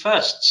City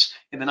Firsts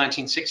in the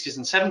 1960s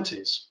and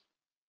 70s.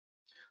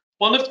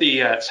 One of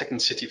the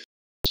Second City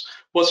Firsts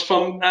was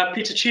from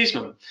Peter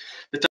Cheeseman,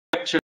 the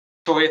director of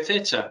Victoria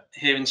Theatre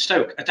here in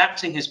Stoke,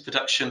 adapting his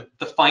production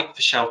The Fight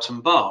for Shelton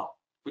Bar,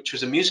 which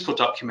was a musical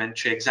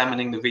documentary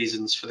examining the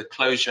reasons for the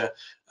closure,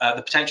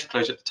 the potential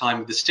closure at the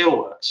time of the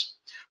steelworks,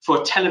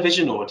 for a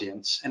television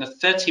audience in a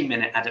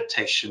 30-minute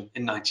adaptation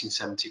in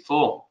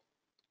 1974.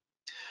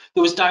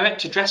 There was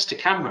direct address to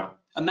camera,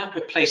 and that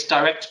replaced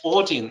direct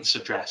audience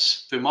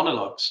address through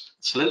monologues,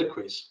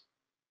 soliloquies.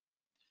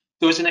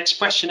 There was an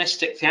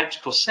expressionistic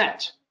theatrical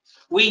set.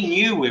 We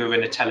knew we were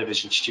in a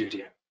television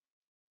studio.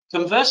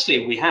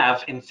 Conversely, we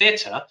have, in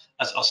theatre,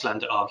 as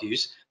Oslander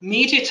argues,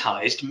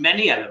 mediatized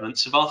many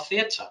elements of our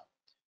theatre.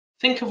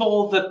 Think of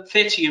all the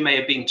theatre you may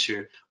have been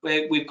to,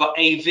 where we've got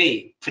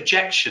AV,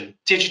 projection,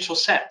 digital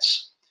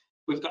sets.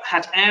 We've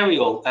had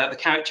Ariel, the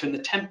character in The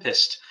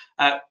Tempest,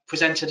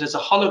 presented as a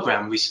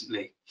hologram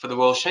recently for the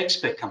Royal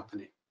Shakespeare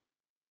Company.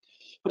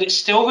 But it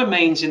still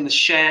remains in the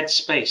shared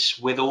space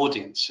with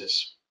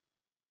audiences.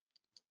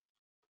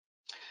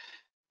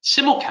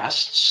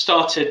 Simulcasts,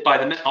 started by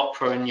the Met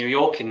Opera in New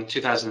York in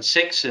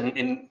 2006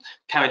 and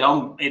carried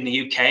on in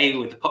the UK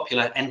with the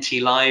popular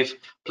NT Live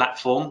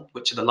platform,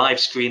 which are the live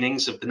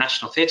screenings of the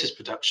National Theatre's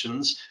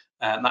productions,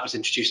 that was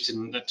introduced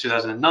in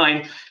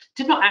 2009,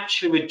 did not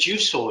actually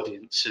reduce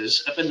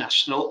audiences at the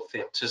National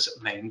Theatre's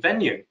main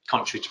venue,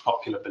 contrary to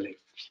popular belief.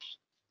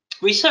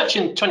 Research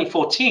in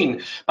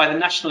 2014 by the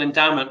National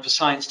Endowment for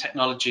Science,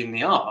 Technology and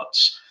the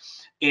Arts,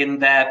 in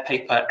their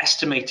paper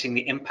Estimating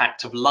the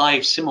Impact of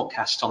Live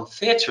Simulcast on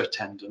Theatre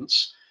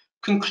Attendance,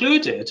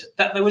 concluded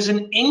that there was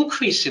an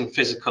increase in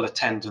physical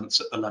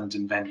attendance at the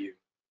London venue.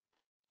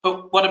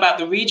 But what about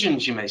the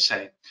regions, you may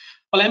say?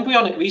 Well,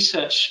 embryonic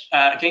research,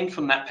 again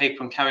from that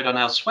paper and carried on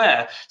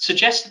elsewhere,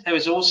 suggests that there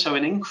is also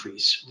an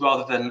increase,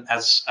 rather than,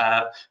 as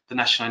the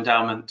National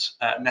Endowment,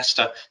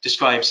 Nesta,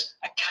 describes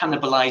a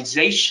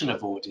cannibalization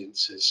of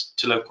audiences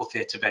to local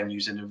theatre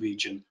venues in a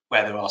region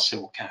where there are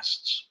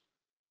simulcasts.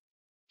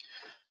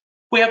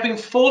 We have been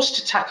forced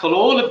to tackle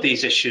all of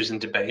these issues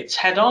and debates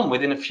head on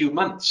within a few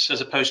months,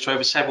 as opposed to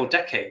over several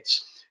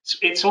decades.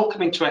 It's all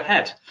coming to a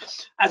head.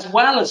 As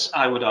well as,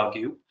 I would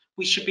argue,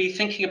 we should be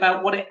thinking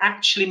about what it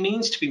actually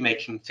means to be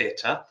making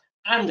theatre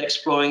and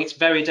exploring its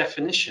very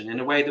definition in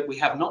a way that we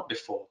have not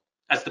before,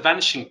 as the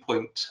Vanishing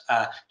Point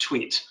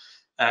tweet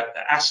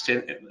as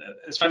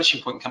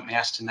Vanishing Point Company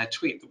asked in their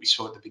tweet that we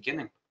saw at the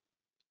beginning.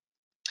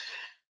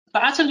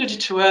 But as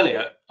alluded to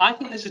earlier, I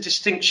think there's a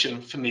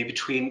distinction for me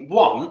between,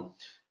 one,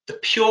 the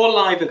pure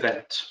live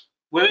event.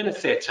 We're in a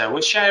theatre,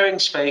 we're sharing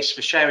space,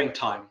 we're sharing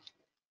time.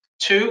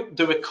 Two,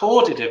 the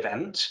recorded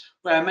event,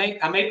 where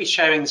I may be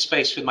sharing the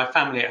space with my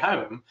family at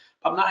home,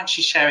 but I'm not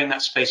actually sharing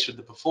that space with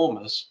the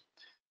performers.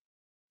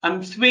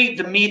 And three,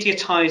 the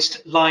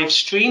mediatized live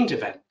streamed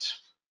event,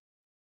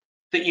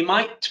 that you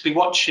might be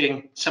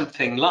watching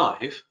something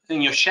live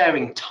and you're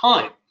sharing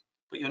time,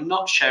 but you're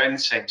not sharing the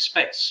same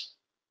space.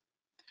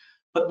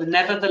 But there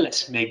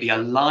nevertheless may be a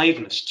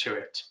liveness to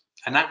it.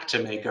 An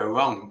actor may go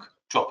wrong,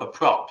 drop a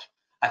prop.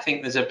 I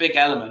think there's a big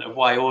element of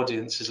why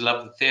audiences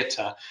love the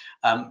theatre.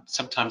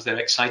 Sometimes they're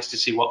excited to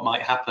see what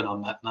might happen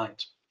on that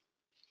night.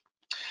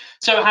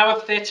 So how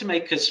have theatre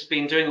makers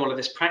been doing all of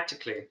this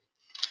practically?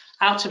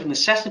 Out of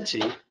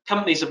necessity,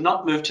 companies have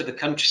not moved to the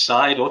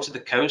countryside or to the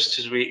coast,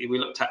 as we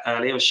looked at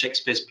earlier, as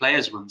Shakespeare's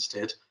players once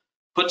did,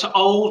 but to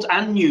old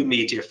and new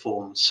media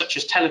forms, such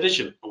as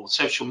television or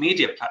social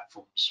media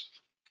platforms.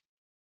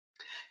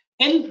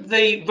 In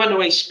The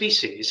Runaway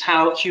Species,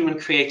 How Human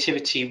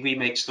Creativity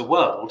Remakes the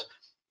World,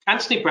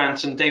 Anthony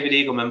Brandt and David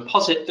Eagleman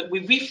posit that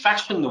we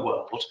refashion the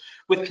world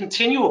with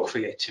continual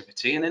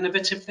creativity and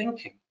innovative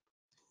thinking.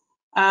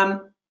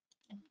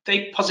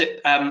 They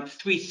posit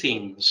three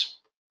themes: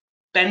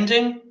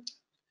 bending,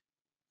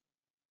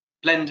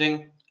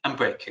 blending, and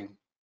breaking.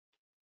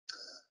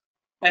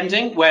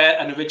 Bending, where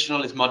an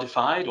original is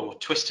modified or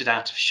twisted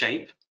out of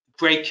shape.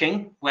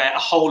 Breaking, where a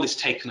whole is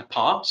taken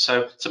apart,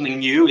 so something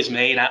new is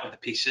made out of the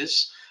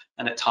pieces,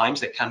 and at times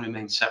they can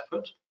remain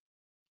separate.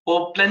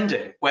 Or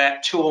blending, where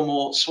two or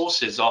more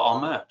sources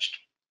are merged.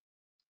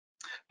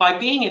 By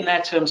being, in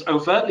their terms,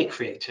 overtly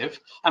creative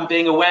and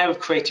being aware of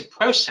creative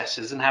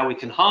processes and how we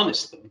can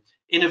harness them,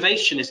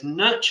 innovation is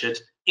nurtured,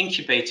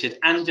 incubated,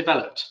 and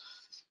developed,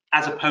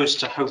 as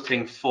opposed to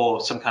hoping for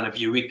some kind of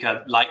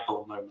eureka light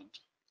bulb moment.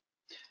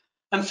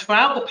 And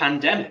throughout the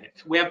pandemic,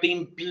 we have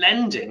been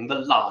blending the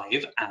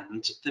live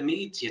and the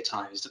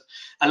mediatized,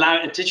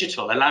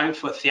 allowing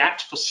for a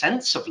theatrical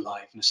sense of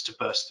liveness to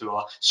burst through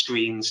our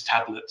screens,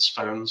 tablets,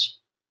 phones.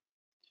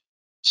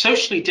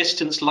 Socially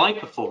distanced live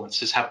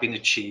performances have been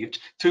achieved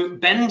through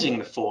bending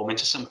the form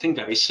into something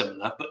very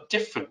similar but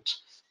different.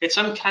 Its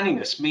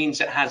uncanniness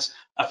means it has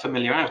a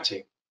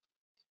familiarity.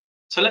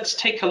 So let's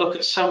take a look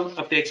at some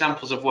of the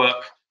examples of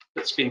work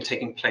that's been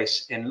taking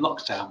place in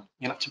lockdown.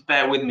 You'll have to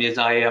bear with me as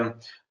I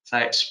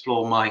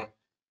explore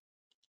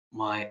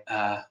my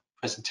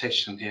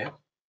presentation here.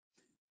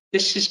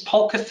 This is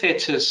Polka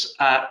Theatre's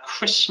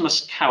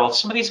Christmas Carol.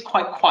 Some of these are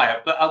quite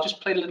quiet, but I'll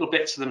just play little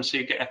bits of them so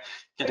you get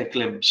a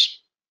glimpse.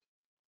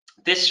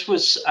 This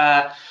was,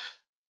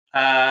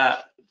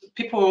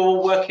 people were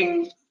all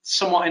working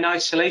somewhat in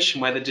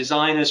isolation, where the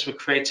designers were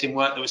creating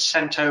work that was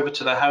sent over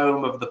to the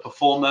home of the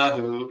performer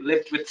who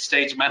lived with the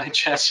stage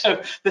manager.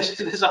 So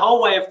there's a whole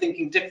way of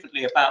thinking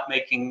differently about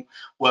making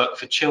work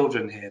for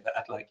children here that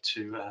I'd like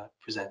to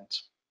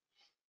present.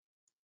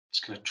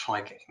 Just going to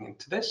try getting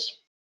into this.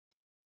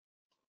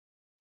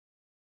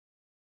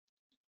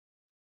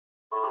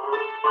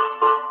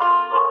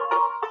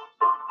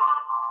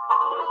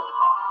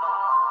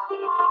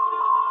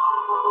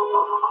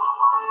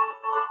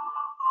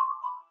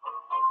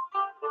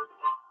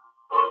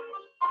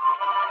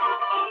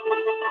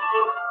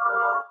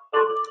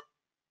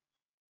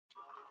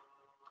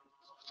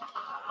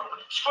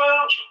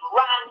 Scrooge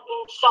ran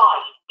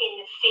inside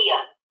in fear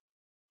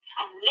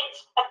and lit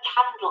a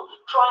candle,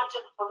 trying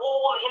to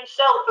warm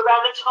himself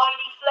around the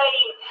tiny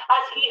flame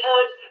as he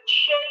heard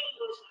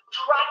chains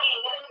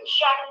dragging and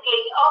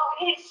jangling up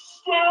his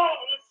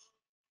stairs.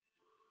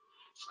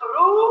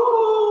 Scrooge!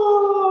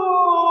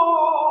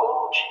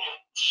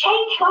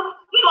 Jacob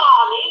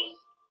Marley?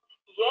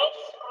 Yes,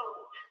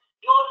 Scrooge,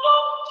 your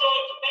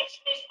long-dead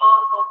business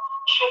partner,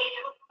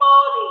 Jacob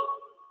Marley.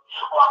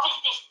 What is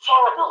this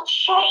terrible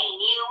chain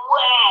you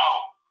wear?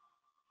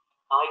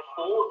 I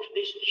forged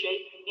this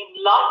chain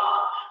in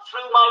life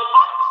through my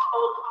acts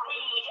of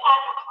greed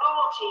and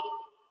cruelty.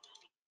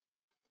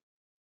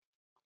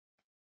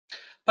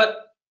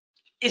 But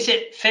is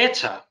it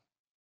theatre?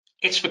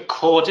 It's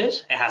recorded,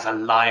 it has a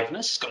liveness,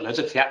 it's got loads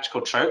of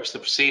theatrical tropes, the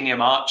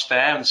proscenium arch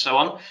there and so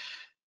on.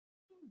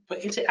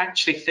 But is it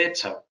actually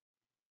theatre?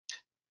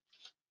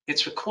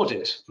 It's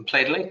recorded and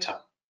played later.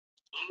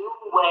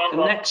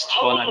 The next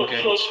one I'm going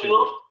to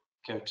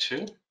go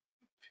to, if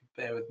you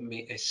bear with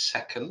me a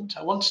second.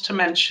 I wanted to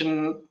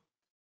mention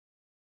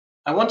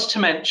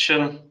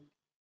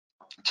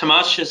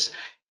Tamasha's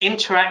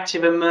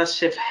interactive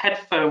immersive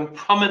headphone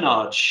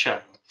promenade show.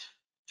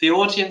 The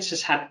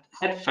audiences had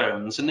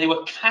headphones and they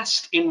were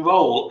cast in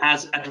role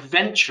as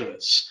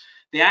adventurers.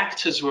 The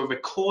actors were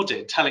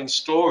recorded telling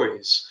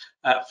stories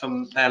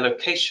from their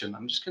location.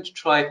 I'm just going to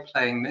try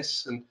playing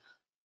this. And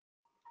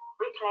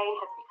Brick Lane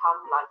has become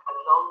like a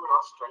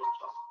long-lost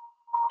stranger,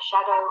 a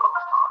shadow of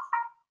the past.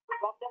 The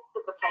remnants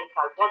of the place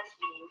I once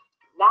knew,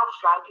 now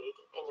shrouded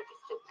in a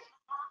distant mist.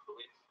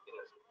 We,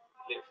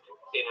 lived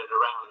in and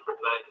around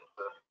Brick Lane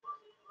for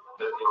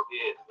 30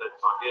 years,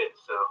 35 years,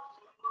 so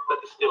but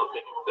there's still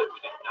things that we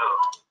didn't know.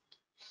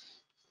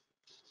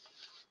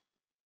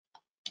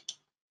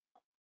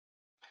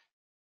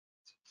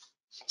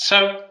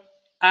 So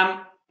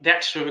the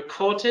actors were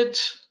recorded,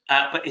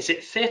 but is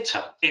it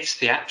theatre? It's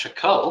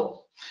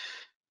theatrical.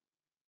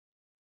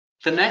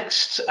 The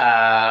next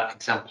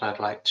example I'd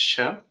like to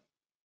show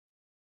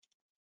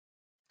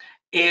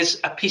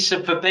is a piece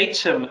of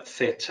verbatim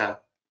theatre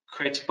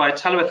created by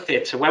Italo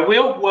Theatre, where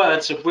real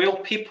words of real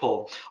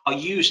people are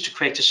used to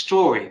create a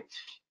story,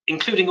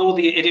 including all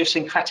the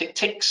idiosyncratic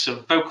tics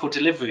of vocal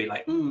delivery,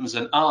 like ums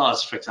and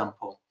ahs, for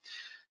example.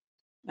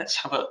 Let's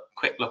have a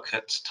quick look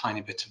at a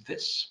tiny bit of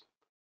this.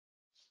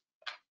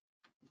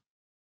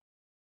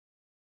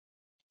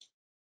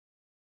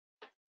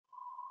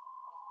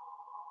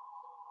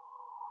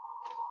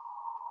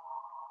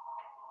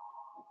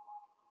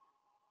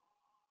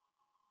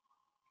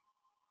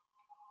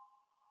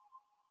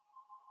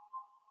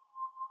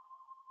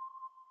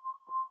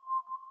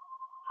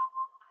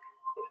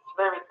 It's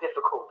very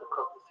difficult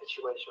because of the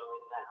situation we're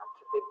in now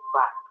to think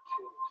back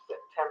to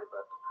September,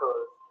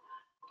 because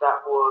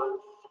that was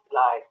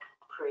like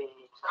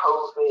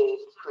pre-COVID,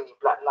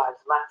 pre-Black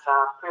Lives Matter,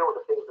 pre all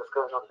the things that's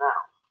going on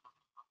now.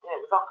 Yeah,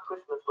 it was after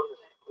Christmas,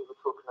 wasn't it? We were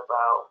talking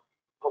about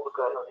what was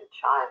going on in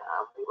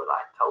China. We were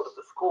like told at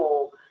the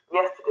school,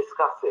 yes, to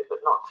discuss it,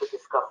 but not to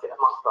discuss it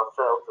amongst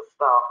ourselves as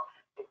staff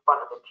in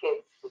front of the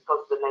kids,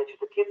 because of the nature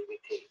of the kids we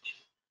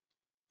teach.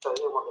 So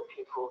you want the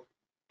people.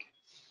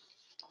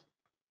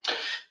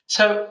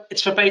 So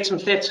it's verbatim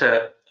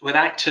theatre with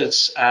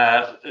actors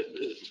as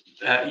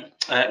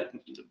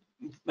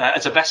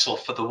a vessel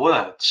for the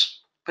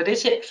words. But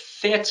is it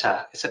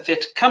theatre? It's a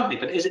theatre company,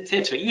 but is it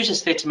theatre? It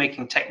uses theatre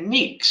making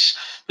techniques,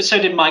 but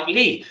so did Mike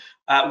Leigh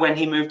when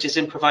he moved his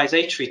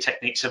improvisatory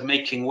techniques of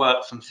making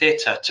work from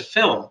theatre to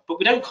film. But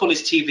we don't call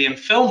his TV and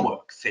film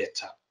work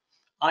theatre.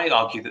 I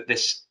argue that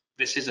this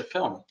is a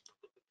film.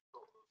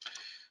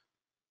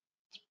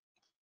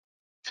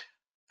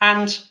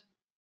 And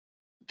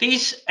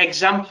these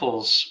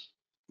examples,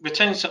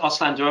 returning to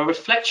Oslander, are a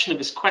reflection of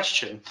his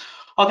question: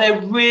 are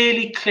there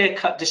really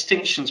clear-cut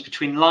distinctions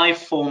between live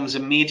forms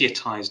and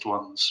mediatized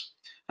ones?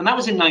 And that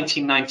was in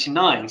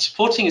 1999,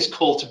 supporting his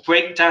call to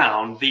break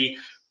down the,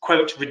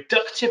 quote,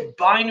 reductive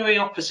binary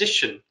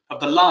opposition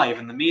of the live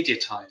and the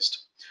mediatized.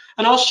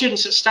 And our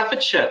students at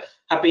Staffordshire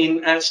have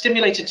been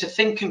stimulated to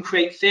think and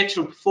create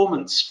theatre and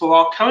performance for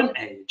our current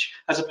age,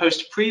 as opposed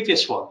to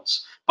previous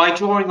ones, by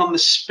drawing on the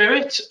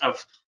spirit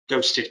of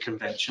ghosted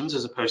conventions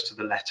as opposed to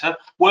the letter,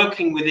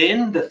 working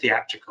within the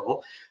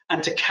theatrical,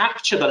 and to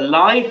capture the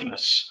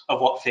liveness of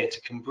what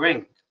theatre can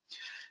bring.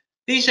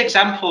 These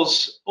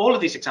examples, all of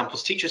these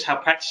examples, teach us how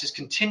practice is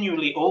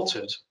continually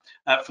altered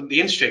from the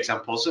industry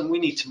examples, and we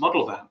need to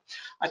model that.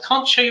 I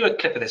can't show you a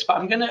clip of this, but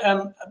I'm going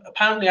to,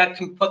 apparently I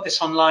can put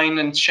this online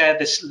and share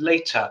this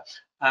later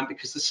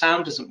because the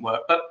sound doesn't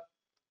work. But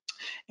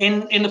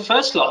in the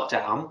first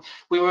lockdown,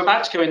 we were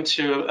about to go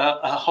into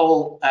a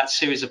whole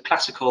series of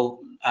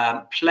classical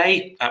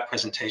play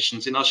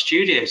presentations in our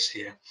studios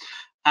here.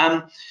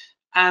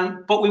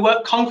 But we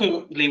worked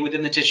congruently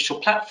within the digital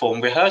platform.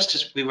 We rehearsed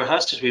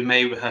as we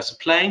may rehearse a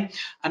play,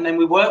 and then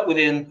we worked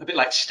within, a bit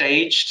like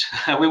staged,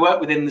 we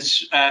worked within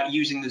this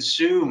using the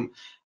Zoom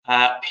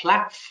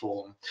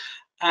platform.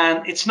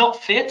 And it's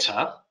not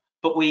theatre,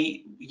 but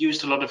we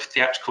used a lot of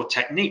theatrical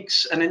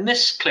techniques. And in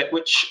this clip,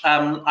 which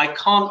I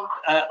can't,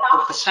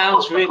 the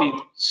sound's really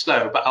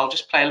slow, but I'll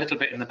just play a little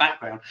bit in the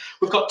background.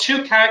 We've got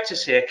two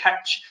characters here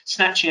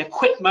snatching a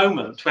quick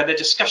moment where they're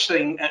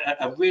discussing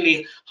a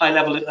really high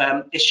level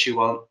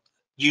issue on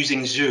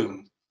using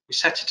Zoom. We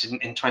set it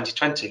in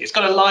 2020. It's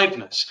got a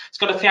liveness, it's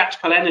got a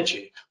theatrical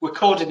energy,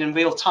 recorded in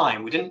real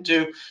time. We didn't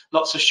do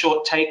lots of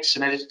short takes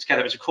and edit it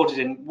together. It was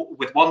recorded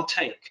with one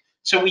take.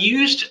 So we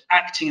used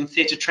acting and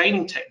theatre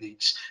training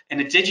techniques in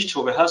a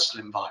digital rehearsal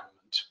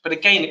environment. But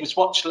again, it was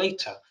watched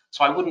later,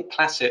 so I wouldn't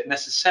class it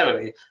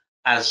necessarily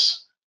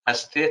as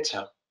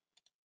theatre.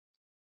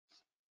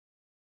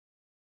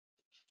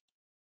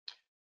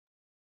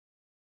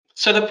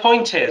 So the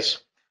point is,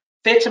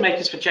 theatre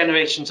makers for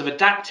generations have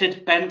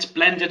adapted, bent,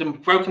 blended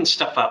and broken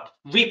stuff up,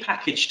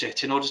 repackaged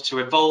it in order to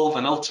evolve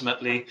and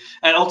ultimately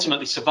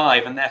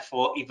survive, and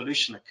therefore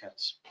evolution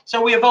occurs.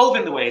 So we evolve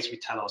in the ways we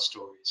tell our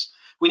stories.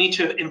 We need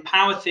to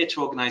empower theatre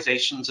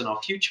organisations and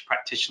our future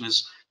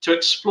practitioners to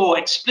explore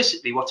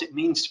explicitly what it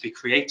means to be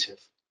creative,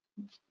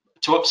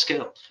 to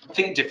upskill,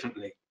 think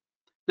differently.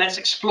 Let's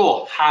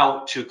explore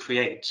how to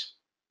create.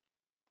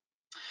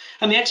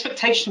 And the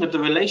expectation of the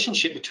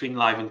relationship between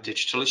live and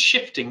digital is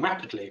shifting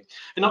rapidly.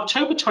 In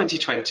October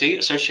 2020,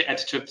 Associate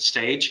Editor of The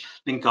Stage,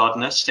 Lynn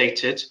Gardner,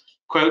 stated,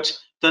 quote,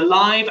 "The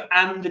live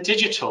and the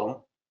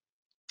digital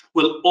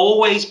will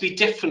always be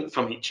different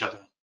from each other,"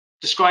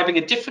 describing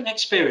a different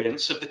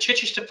experience of the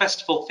Chichester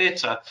Festival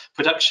Theatre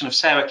production of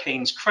Sarah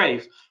Kane's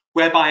Crave,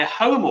 whereby a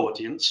home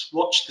audience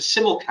watched the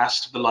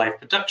simulcast of the live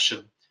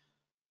production.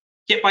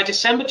 Yet by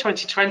December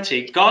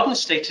 2020, Gardner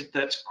stated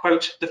that,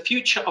 quote, "The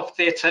future of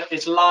theatre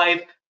is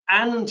live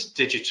and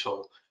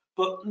digital,"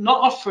 but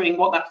not offering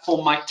what that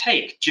form might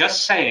take,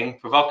 just saying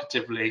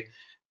provocatively,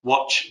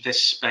 "Watch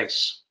this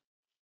space."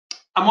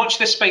 And watch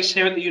this space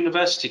here at the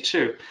university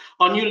too.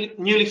 Our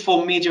newly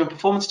formed Media and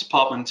Performance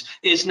Department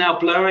is now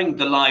blurring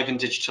the live and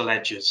digital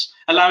edges,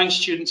 allowing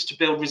students to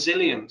build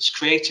resilience,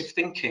 creative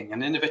thinking,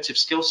 and innovative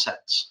skill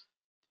sets.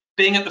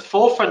 Being at the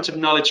forefront of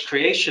knowledge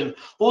creation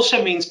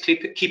also means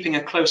keeping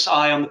a close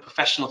eye on the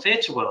professional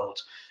theatre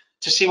world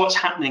to see what's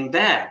happening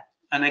there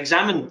and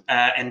examine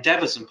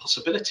endeavours and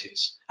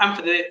possibilities, and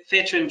for the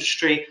theatre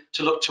industry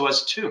to look to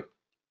us too.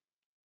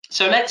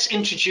 So let's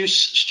introduce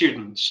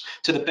students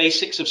to the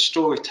basics of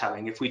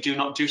storytelling if we do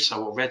not do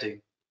so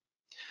already.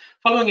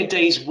 Following a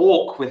day's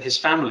walk with his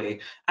family,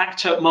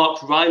 actor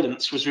Mark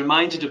Rylance was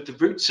reminded of the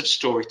roots of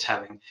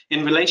storytelling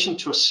in relation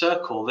to a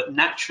circle that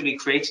naturally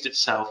created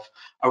itself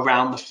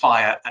around the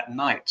fire at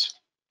night.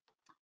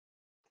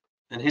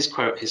 And his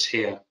quote is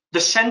here: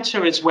 "The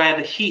center is where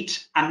the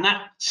heat, and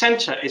that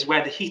center is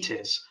where the heat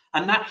is,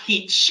 and that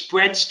heat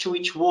spreads to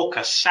each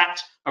walker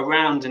sat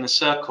around in a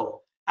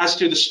circle, as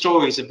do the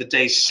stories of the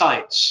day's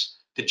sights,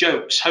 the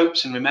jokes,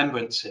 hopes, and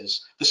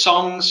remembrances, the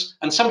songs,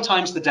 and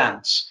sometimes the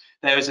dance.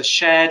 There is a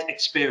shared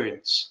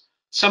experience.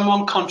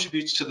 Someone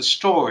contributes to the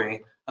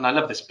story," and I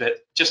love this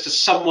bit, "just as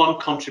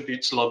someone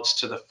contributes logs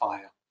to the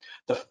fire.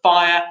 The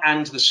fire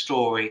and the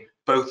story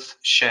both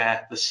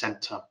share the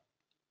center."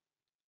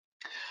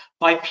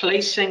 By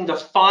placing the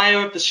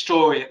fire of the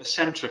story at the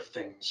center of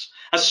things,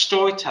 as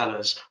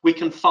storytellers, we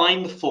can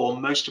find the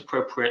form most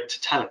appropriate to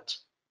tell it.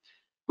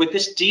 With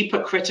this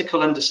deeper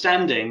critical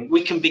understanding,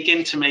 we can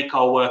begin to make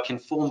our work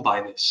informed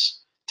by this.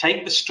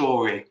 Take the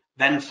story,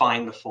 then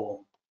find the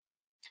form.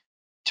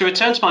 To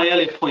return to my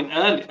earlier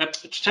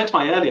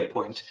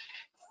point,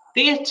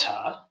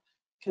 theatre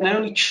can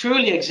only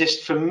truly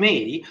exist for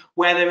me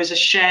where there is a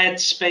shared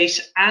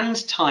space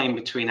and time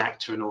between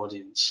actor and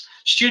audience.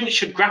 Students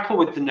should grapple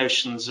with the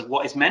notions of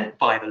what is meant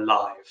by the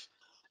live.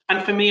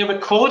 And for me, a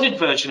recorded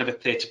version of a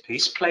theatre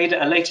piece played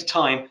at a later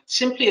time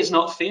simply is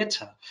not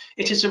theatre.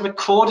 It is a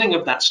recording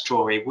of that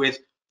story with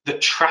the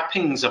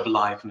trappings of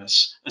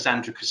liveness, as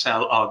Andrew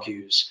Cassell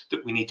argues,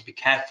 that we need to be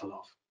careful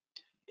of.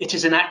 It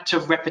is an act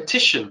of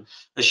repetition,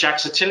 as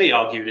Jacques Attali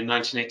argued in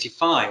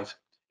 1985.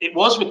 It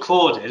was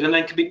recorded and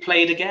then can be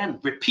played again,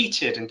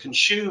 repeated and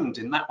consumed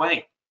in that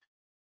way.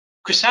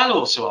 Cassell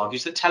also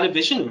argues that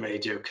television and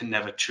radio can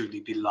never truly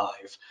be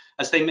live,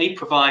 as they may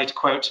provide,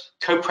 quote,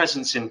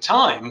 "co-presence in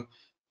time,"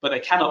 but they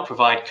cannot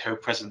provide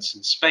co-presence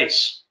in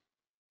space.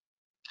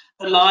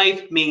 The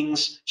live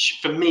means,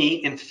 for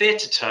me, in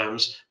theatre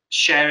terms,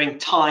 sharing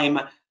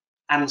time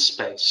and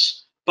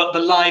space. But the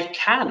live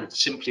can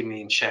simply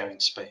mean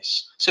sharing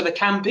space. So there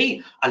can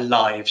be a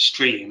live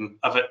stream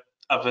of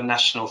a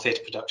national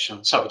theatre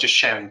production, sorry, just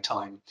sharing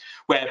time,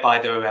 whereby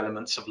there are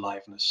elements of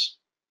liveness.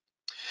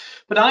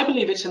 But I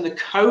believe it's in the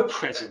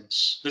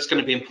co-presence that's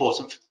going to be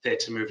important for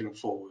theatre moving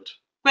forward,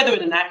 whether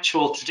in an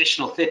actual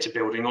traditional theatre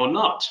building or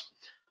not.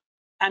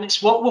 And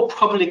it's what we'll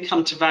probably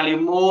come to value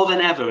more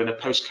than ever in a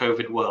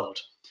post-COVID world,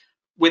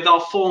 with the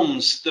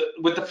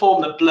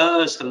form that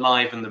blurs the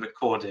live and the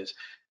recorded.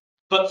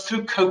 But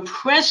through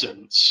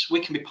co-presence,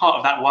 we can be part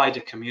of that wider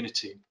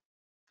community.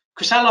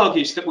 Cassell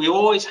argues that we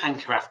always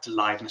hanker after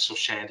liveness or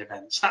shared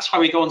events. That's why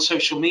we go on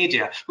social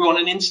media. We want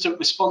an instant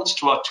response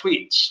to our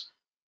tweets.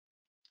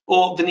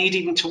 Or the need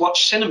even to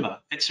watch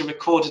cinema. It's a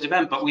recorded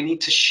event, but we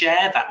need to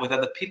share that with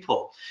other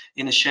people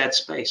in a shared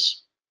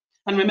space.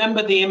 And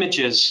remember the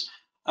images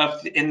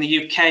of, in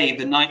the UK,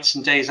 the nights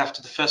and days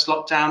after the first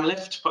lockdown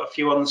lift. Put a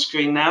few on the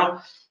screen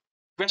now.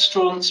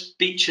 Restaurants,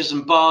 beaches,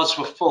 and bars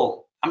were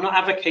full. I'm not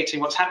advocating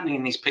what's happening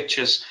in these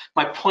pictures.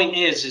 My point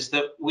is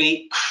that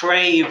we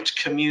craved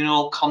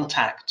communal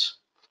contact.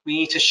 We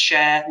need to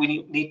share. We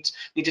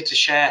needed to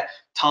share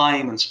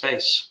time and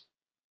space.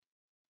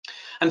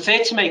 And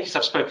theatre makers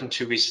I've spoken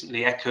to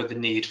recently echo the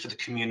need for the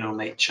communal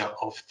nature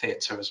of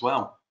theatre as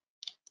well.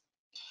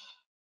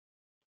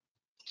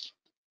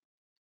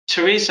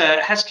 Teresa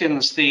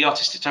Heskins, the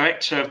artistic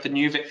director of the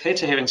New Vic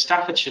Theatre here in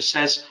Staffordshire,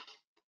 says,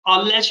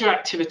 "Our leisure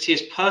activity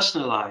is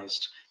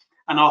personalised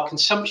and our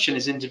consumption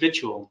is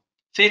individual.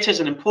 Theatre is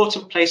an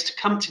important place to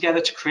come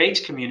together to create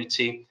a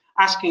community,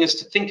 asking us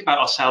to think about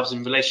ourselves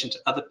in relation to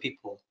other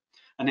people.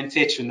 And in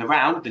Theatre in the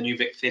Round, the New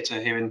Vic Theatre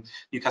here in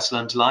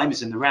Newcastle-under-Lyme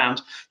is in the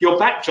Round, your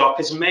backdrop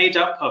is made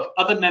up of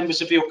other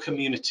members of your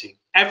community.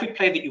 Every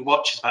play that you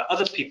watch is about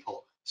other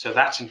people, so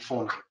that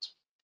informs it."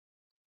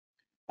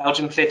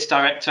 Belgian theatre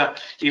director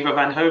Eva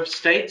van Hove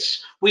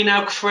states, "We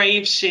now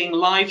crave seeing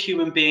live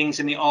human beings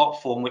in the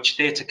art form which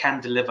theatre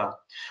can deliver.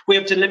 We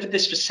have delivered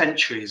this for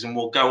centuries and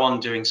will go on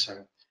doing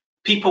so.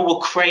 People will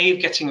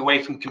crave getting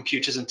away from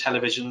computers and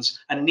televisions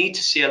and need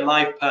to see a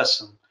live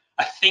person,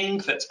 a thing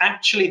that's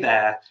actually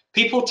there,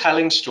 people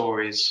telling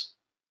stories,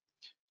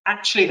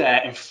 actually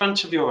there in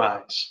front of your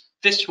eyes.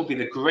 This will be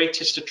the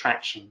greatest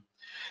attraction.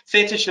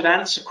 Theatre should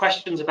answer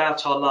questions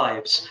about our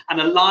lives, and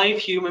a live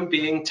human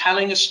being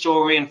telling a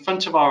story in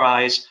front of our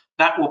eyes,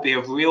 that will be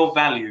of real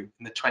value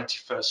in the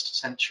 21st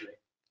century.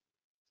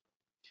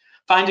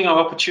 Finding our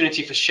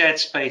opportunity for shared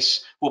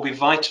space will be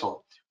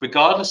vital,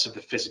 regardless of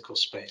the physical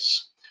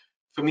space.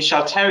 For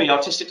Michelle Terry,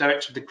 Artistic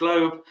Director of the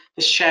Globe,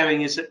 this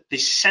sharing is at the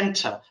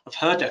centre of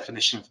her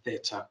definition of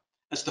theatre,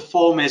 as the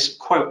form is,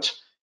 quote,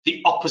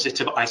 the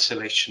opposite of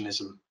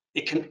isolationism.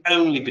 It can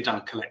only be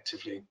done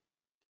collectively.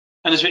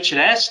 And as Richard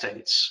Eyre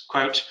states,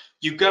 quote,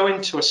 you go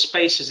into a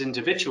space as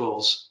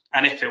individuals,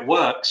 and if it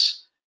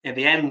works, in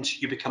the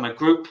end, you become a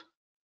group,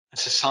 a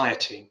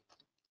society.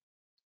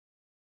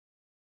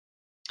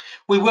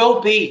 We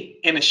will be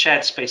in a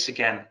shared space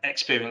again,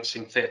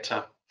 experiencing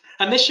theatre.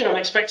 And this year I'm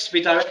expected to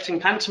be directing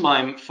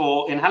pantomime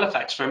in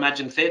Halifax for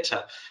Imagine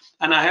Theatre.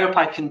 And I hope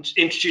I can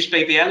introduce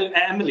baby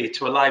Emily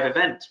to a live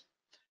event.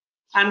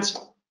 And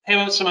here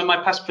are some of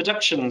my past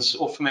productions,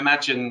 all from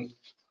Imagine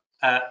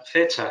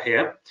Theatre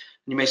here.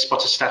 You may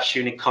spot a Staffs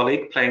Uni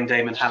colleague playing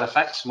Dame in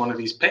Halifax in one of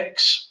these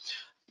pics.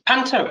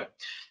 Panto.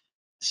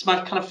 This is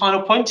my kind of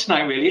final point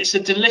tonight, really. It's a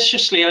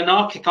deliciously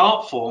anarchic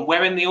art form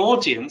wherein the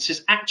audience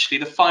is actually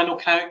the final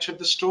character of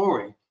the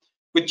story,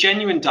 with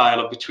genuine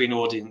dialogue between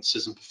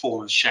audiences and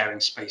performers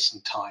sharing space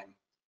and time.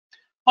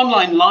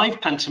 Online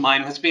live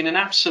pantomime has been an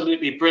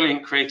absolutely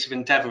brilliant creative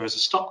endeavour as a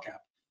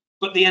stopgap,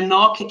 but the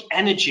anarchic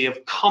energy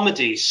of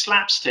comedy,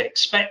 slapstick,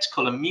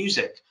 spectacle and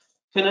music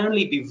can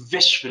only be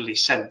viscerally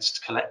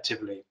sensed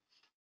collectively,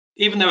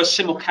 even though a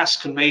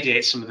simulcast can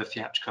radiate some of the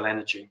theatrical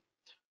energy.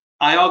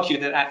 I argue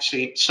that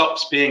actually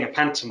stops being a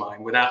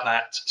pantomime without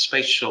that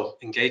spatial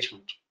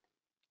engagement.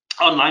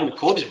 Online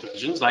recorded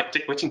versions, like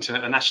Dick Whittington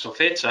at the National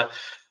Theatre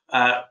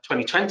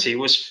 2020,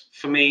 was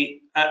for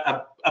me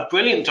a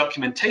brilliant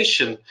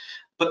documentation,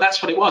 but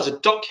that's what it was, a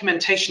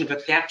documentation of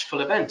a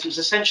theatrical event. It was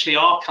essentially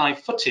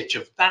archive footage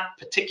of that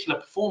particular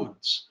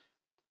performance.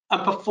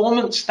 And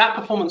that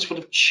performance would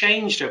have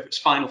changed over its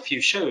final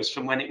few shows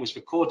from when it was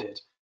recorded,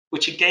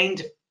 which again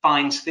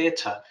defines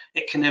theatre.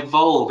 It can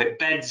evolve, it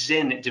beds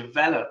in, it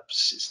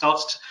develops, it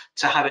starts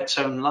to have its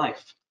own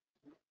life.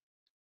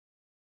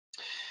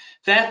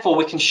 Therefore,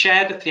 we can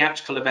share the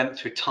theatrical event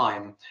through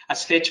time,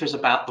 as theatre is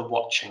about the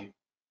watching.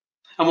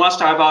 And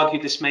whilst I've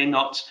argued this may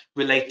not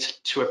relate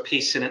to a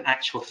piece in an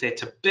actual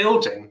theatre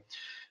building,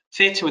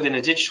 theatre within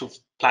a digital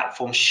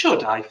platform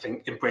should, I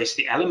think, embrace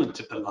the element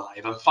of the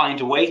live and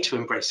find a way to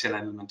embrace an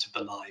element of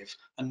the live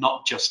and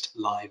not just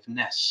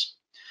liveness.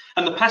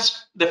 And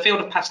the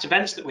field of past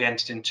events that we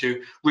entered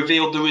into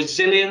revealed the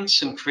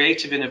resilience and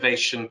creative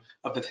innovation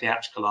of the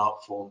theatrical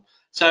art form.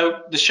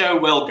 So the show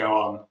will go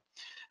on.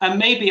 And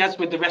maybe, as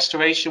with the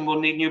restoration, we'll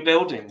need new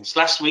buildings.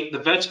 Last week, the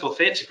Vertical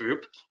Theatre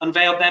Group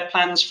unveiled their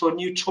plans for a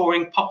new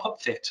touring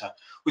pop-up theatre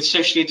with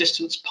socially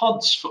distanced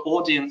pods for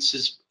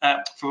audiences,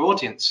 to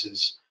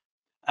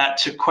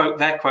quote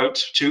their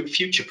quote, to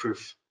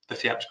future-proof the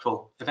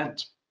theatrical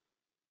event.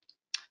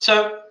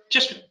 So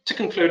just to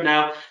conclude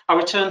now, I'll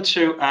return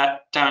to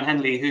Darren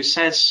Henley, who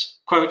says,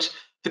 quote,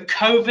 the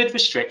COVID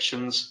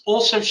restrictions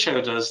also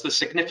showed us the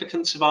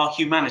significance of our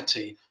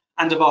humanity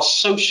and of our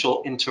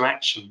social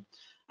interaction,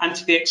 and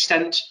to the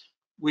extent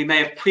we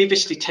may have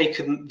previously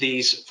taken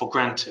these for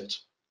granted.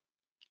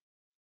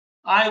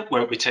 I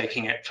won't be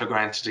taking it for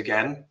granted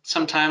again.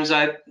 Sometimes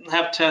I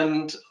have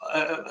turned,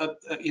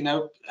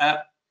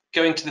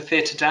 going to the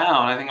theatre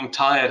down. I think I'm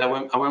tired. I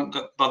won't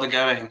bother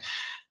going.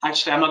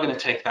 Actually, I'm not going to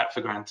take that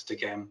for granted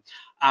again.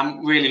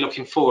 I'm really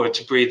looking forward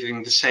to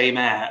breathing the same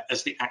air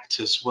as the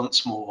actors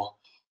once more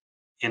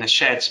in a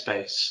shared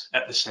space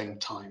at the same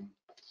time.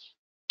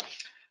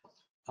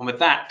 And with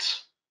that,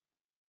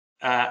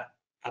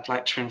 I'd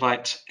like to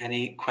invite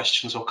any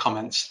questions or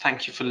comments.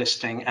 Thank you for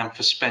listening and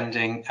for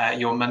spending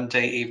your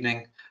Monday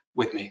evening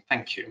with me.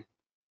 Thank you.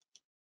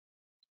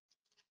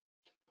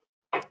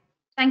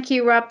 Thank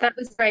you, Rob. That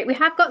was great. We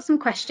have got some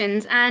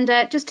questions, and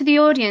just to the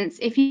audience,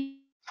 if you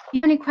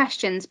have any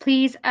questions,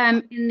 please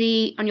on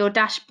your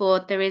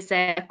dashboard there is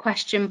a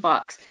question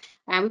box,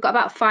 and we've got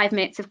about 5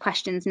 minutes of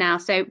questions now.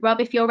 So,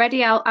 Rob, if you're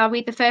ready, I'll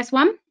read the first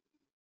one.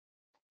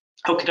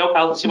 Okay,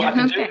 I'll see what I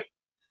can do.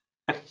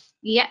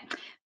 Yeah.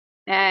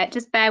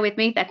 Just bear with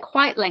me, they're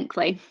quite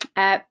lengthy.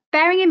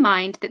 Bearing in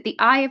mind that the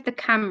eye of the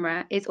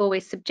camera is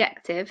always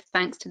subjective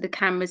thanks to the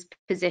camera's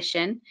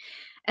position,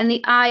 and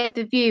the eye of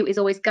the view is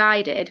always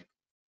guided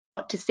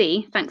what to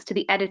see thanks to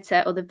the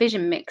editor or the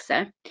vision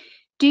mixer,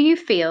 do you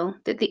feel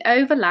that the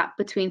overlap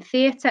between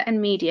theatre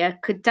and media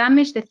could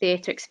damage the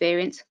theatre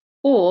experience,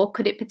 or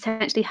could it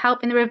potentially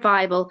help in the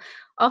revival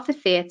of the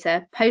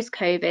theatre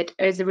post-COVID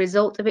as a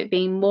result of it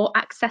being more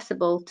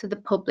accessible to the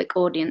public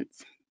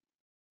audience?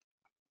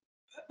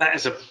 That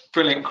is a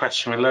brilliant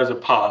question with loads of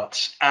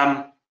parts.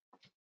 I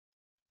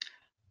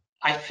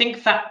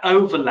think that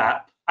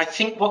overlap, I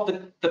think what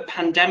the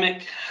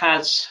pandemic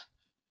has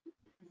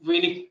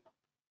really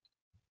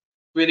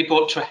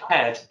brought to a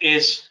head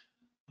is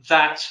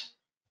that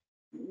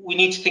we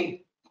need to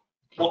think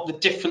what the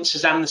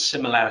differences and the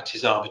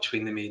similarities are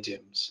between the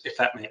mediums, if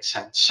that makes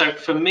sense. So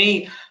for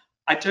me,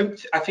 I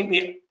think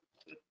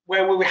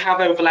where we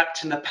have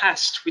overlapped in the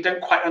past, we don't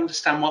quite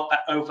understand what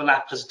that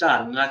overlap has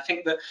done. And I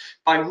think that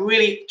by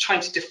really trying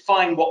to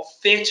define what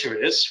theatre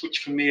is, which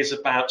for me is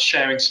about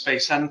sharing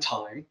space and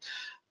time,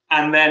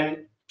 and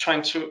then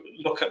trying to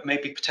look at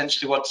maybe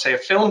potentially what, say, a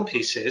film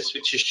piece is,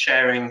 which is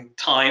sharing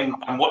time.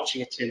 I'm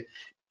watching it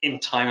in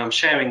time, I'm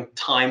sharing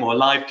time or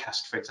live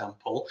cast, for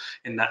example,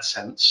 in that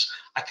sense.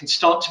 I can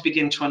start to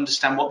begin to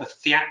understand what the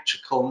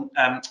theatrical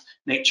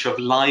nature of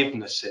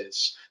liveness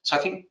is. So I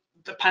think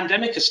the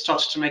pandemic has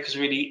started to make us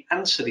really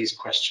answer these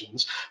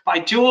questions. But I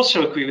do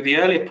also agree with the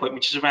earlier point,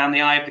 which is around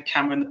the eye of the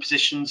camera and the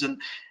positions, and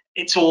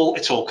it's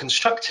all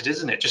constructed,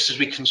 isn't it? Just as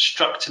we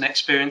construct an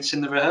experience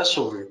in the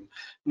rehearsal room.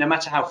 No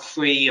matter how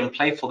free and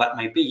playful that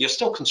may be, you're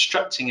still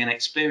constructing an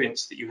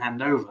experience that you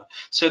hand over.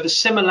 So the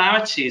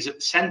similarities at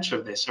the center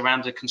of this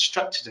around a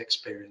constructed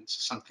experience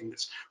is something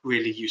that's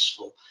really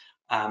useful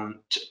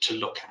to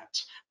look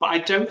at. But I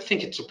don't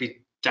think it will be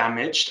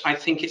damaged. I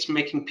think it's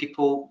making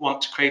people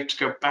want to crave to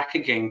go back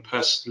again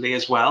personally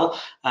as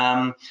well.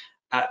 There's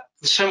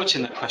so much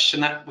in that question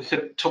that we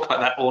could talk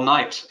about that all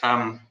night.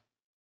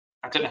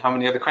 I don't know how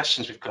many other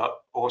questions we've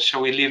got, or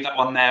shall we leave that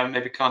one there and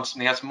maybe come on to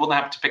something else? I'm more than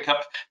happy to pick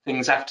up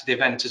things after the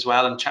event as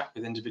well and chat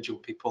with individual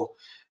people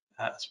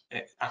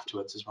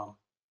afterwards as well.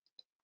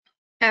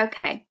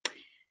 Okay.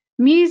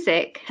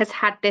 Music has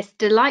had this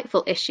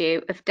delightful issue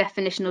of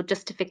definitional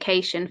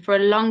justification for a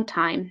long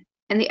time,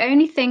 and the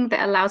only thing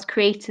that allows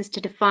creators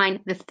to define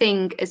the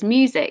thing as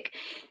music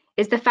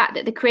is the fact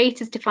that the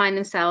creators define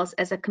themselves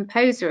as a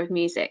composer of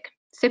music.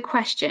 So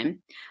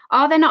question,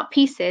 are there not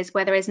pieces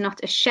where there is not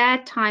a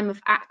shared time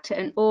of actor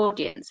and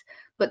audience,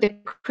 but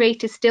the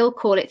creators still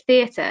call it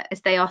theatre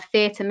as they are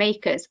theatre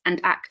makers and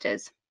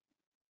actors?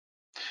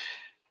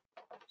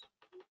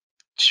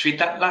 Just read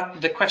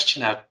the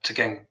question out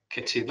again,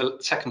 Kitty, the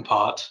second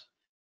part.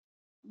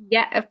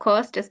 Yeah, of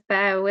course, just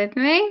bear with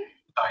me.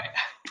 Sorry.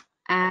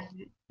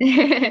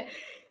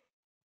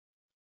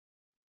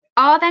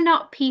 Are there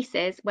not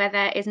pieces where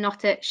there is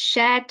not a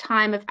shared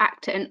time of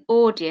actor and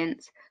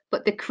audience,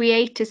 but the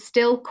creators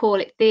still call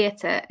it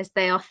theatre as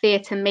they are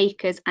theatre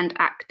makers and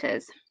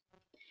actors?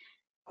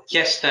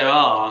 Yes, there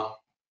are.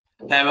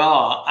 There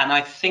are, and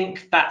I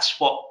think that's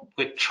what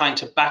we're trying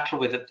to battle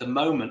with at the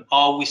moment.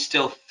 Are we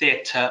still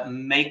theatre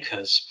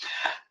makers?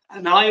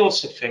 And I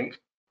also think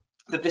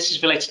that this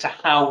is related to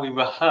how we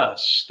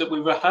rehearse, that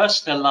we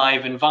rehearse in a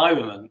live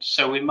environment.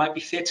 So we might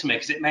be theatre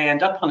makers. It may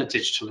end up on a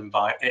digital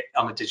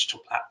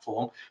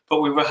platform,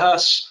 but we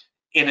rehearse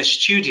in a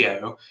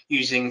studio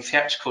using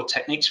theatrical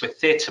techniques. We're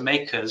theatre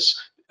makers,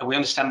 and we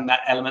understand that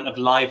element of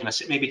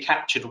liveness. It may be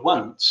captured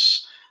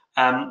once,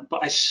 but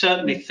I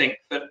certainly think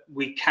that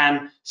we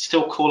can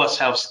still call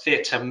ourselves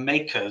theatre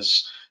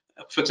makers.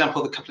 For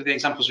example, a couple of the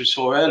examples we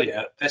saw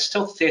earlier, they're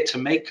still theatre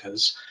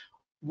makers.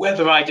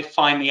 Whether I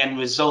define the end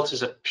result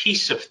as a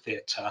piece of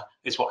theatre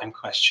is what I'm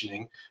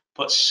questioning,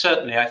 but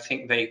certainly I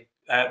think they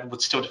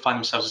would still define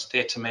themselves as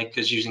theatre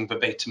makers using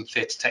verbatim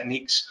theatre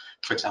techniques,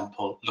 for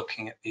example,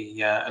 looking at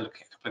a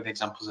couple of the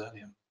examples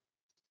earlier.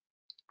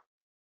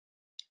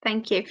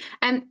 Thank you.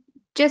 I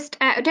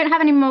don't have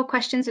any more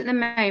questions at the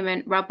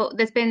moment, Rob, but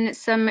there's been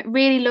some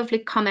really lovely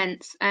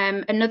comments.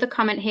 Another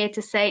comment here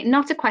to say,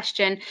 not a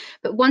question,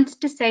 but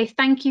wanted to say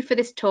thank you for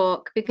this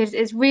talk because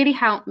it's really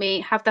helped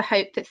me have the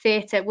hope that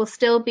theatre will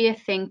still be a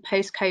thing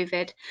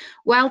post-COVID.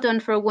 Well done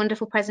for a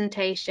wonderful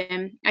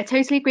presentation. I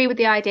totally agree with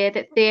the idea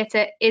that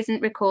theatre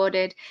isn't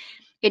recorded.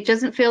 It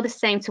doesn't feel the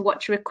same to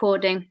watch a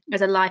recording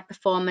as a live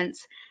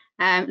performance.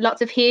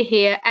 Lots of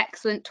here,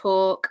 excellent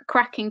talk,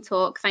 cracking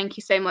talk. Thank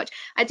you so much.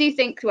 I do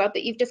think, Rob,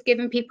 that you've just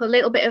given people a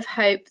little bit of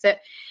hope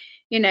that,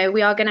 you know,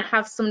 we are going to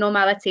have some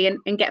normality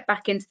and get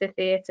back into the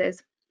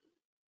theatres.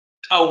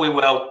 Oh, we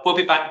will. We'll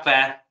be back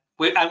there.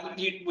 We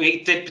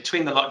did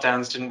between the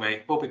lockdowns, didn't we?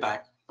 We'll be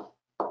back.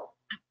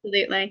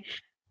 Absolutely.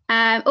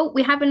 Oh,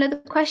 we have another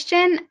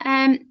question.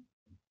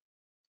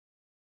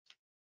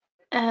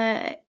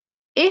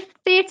 If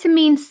theatre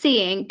means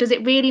seeing, does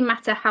it really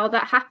matter how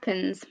that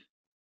happens?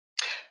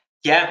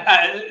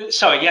 Yeah,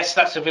 sorry, yes,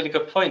 that's a really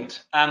good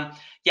point. Yeah,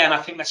 and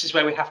I think this is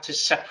where we have to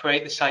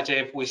separate this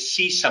idea of we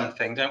see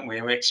something, don't we?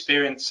 We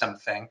experience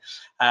something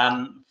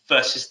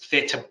versus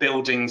theatre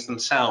buildings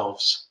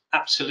themselves.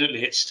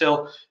 Absolutely,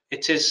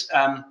 it is.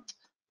 But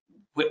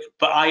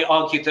I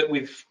argue that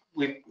we've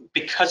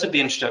because of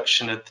the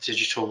introduction of the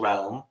digital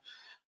realm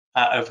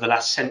over the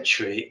last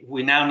century,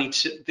 we now need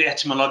to. The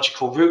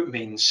etymological root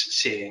means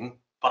seeing.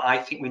 But I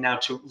think we now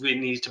really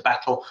need to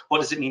battle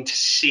what does it mean to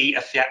see a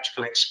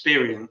theatrical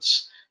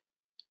experience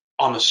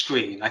on a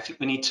screen. I think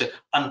we need to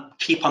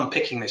keep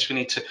unpicking this. We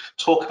need to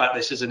talk about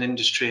this as an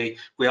industry.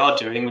 We are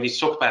doing. We need to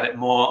talk about it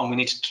more, and we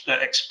need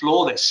to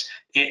explore this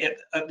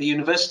at the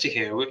university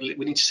here, we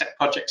need to set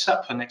projects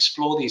up and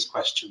explore these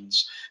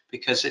questions,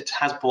 because it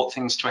has brought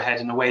things to a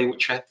head in a way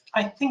which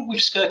I think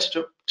we've skirted,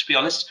 to be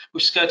honest,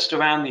 we've skirted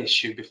around the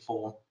issue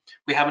before.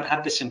 We haven't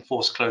had this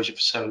enforced closure for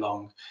so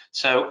long.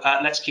 So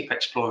let's keep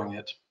exploring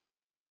it.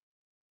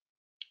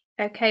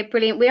 Okay,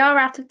 brilliant. We are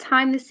out of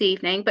time this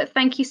evening, but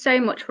thank you so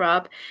much,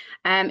 Rob.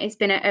 It's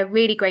been a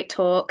really great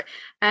talk.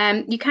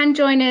 You can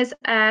join us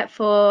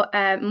for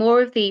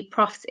more of the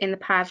Profs in the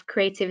PAV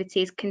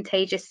Creativity's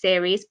Contagious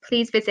series.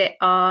 Please visit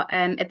our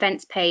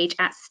events page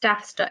at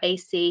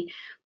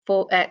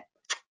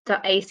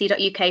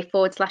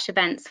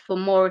staffs.ac.uk/events for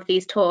more of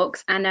these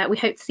talks. And we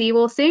hope to see you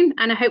all soon.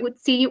 And I hope we'll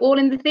see you all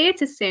in the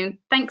theatres soon.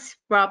 Thanks,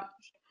 Rob.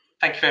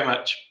 Thank you very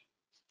much.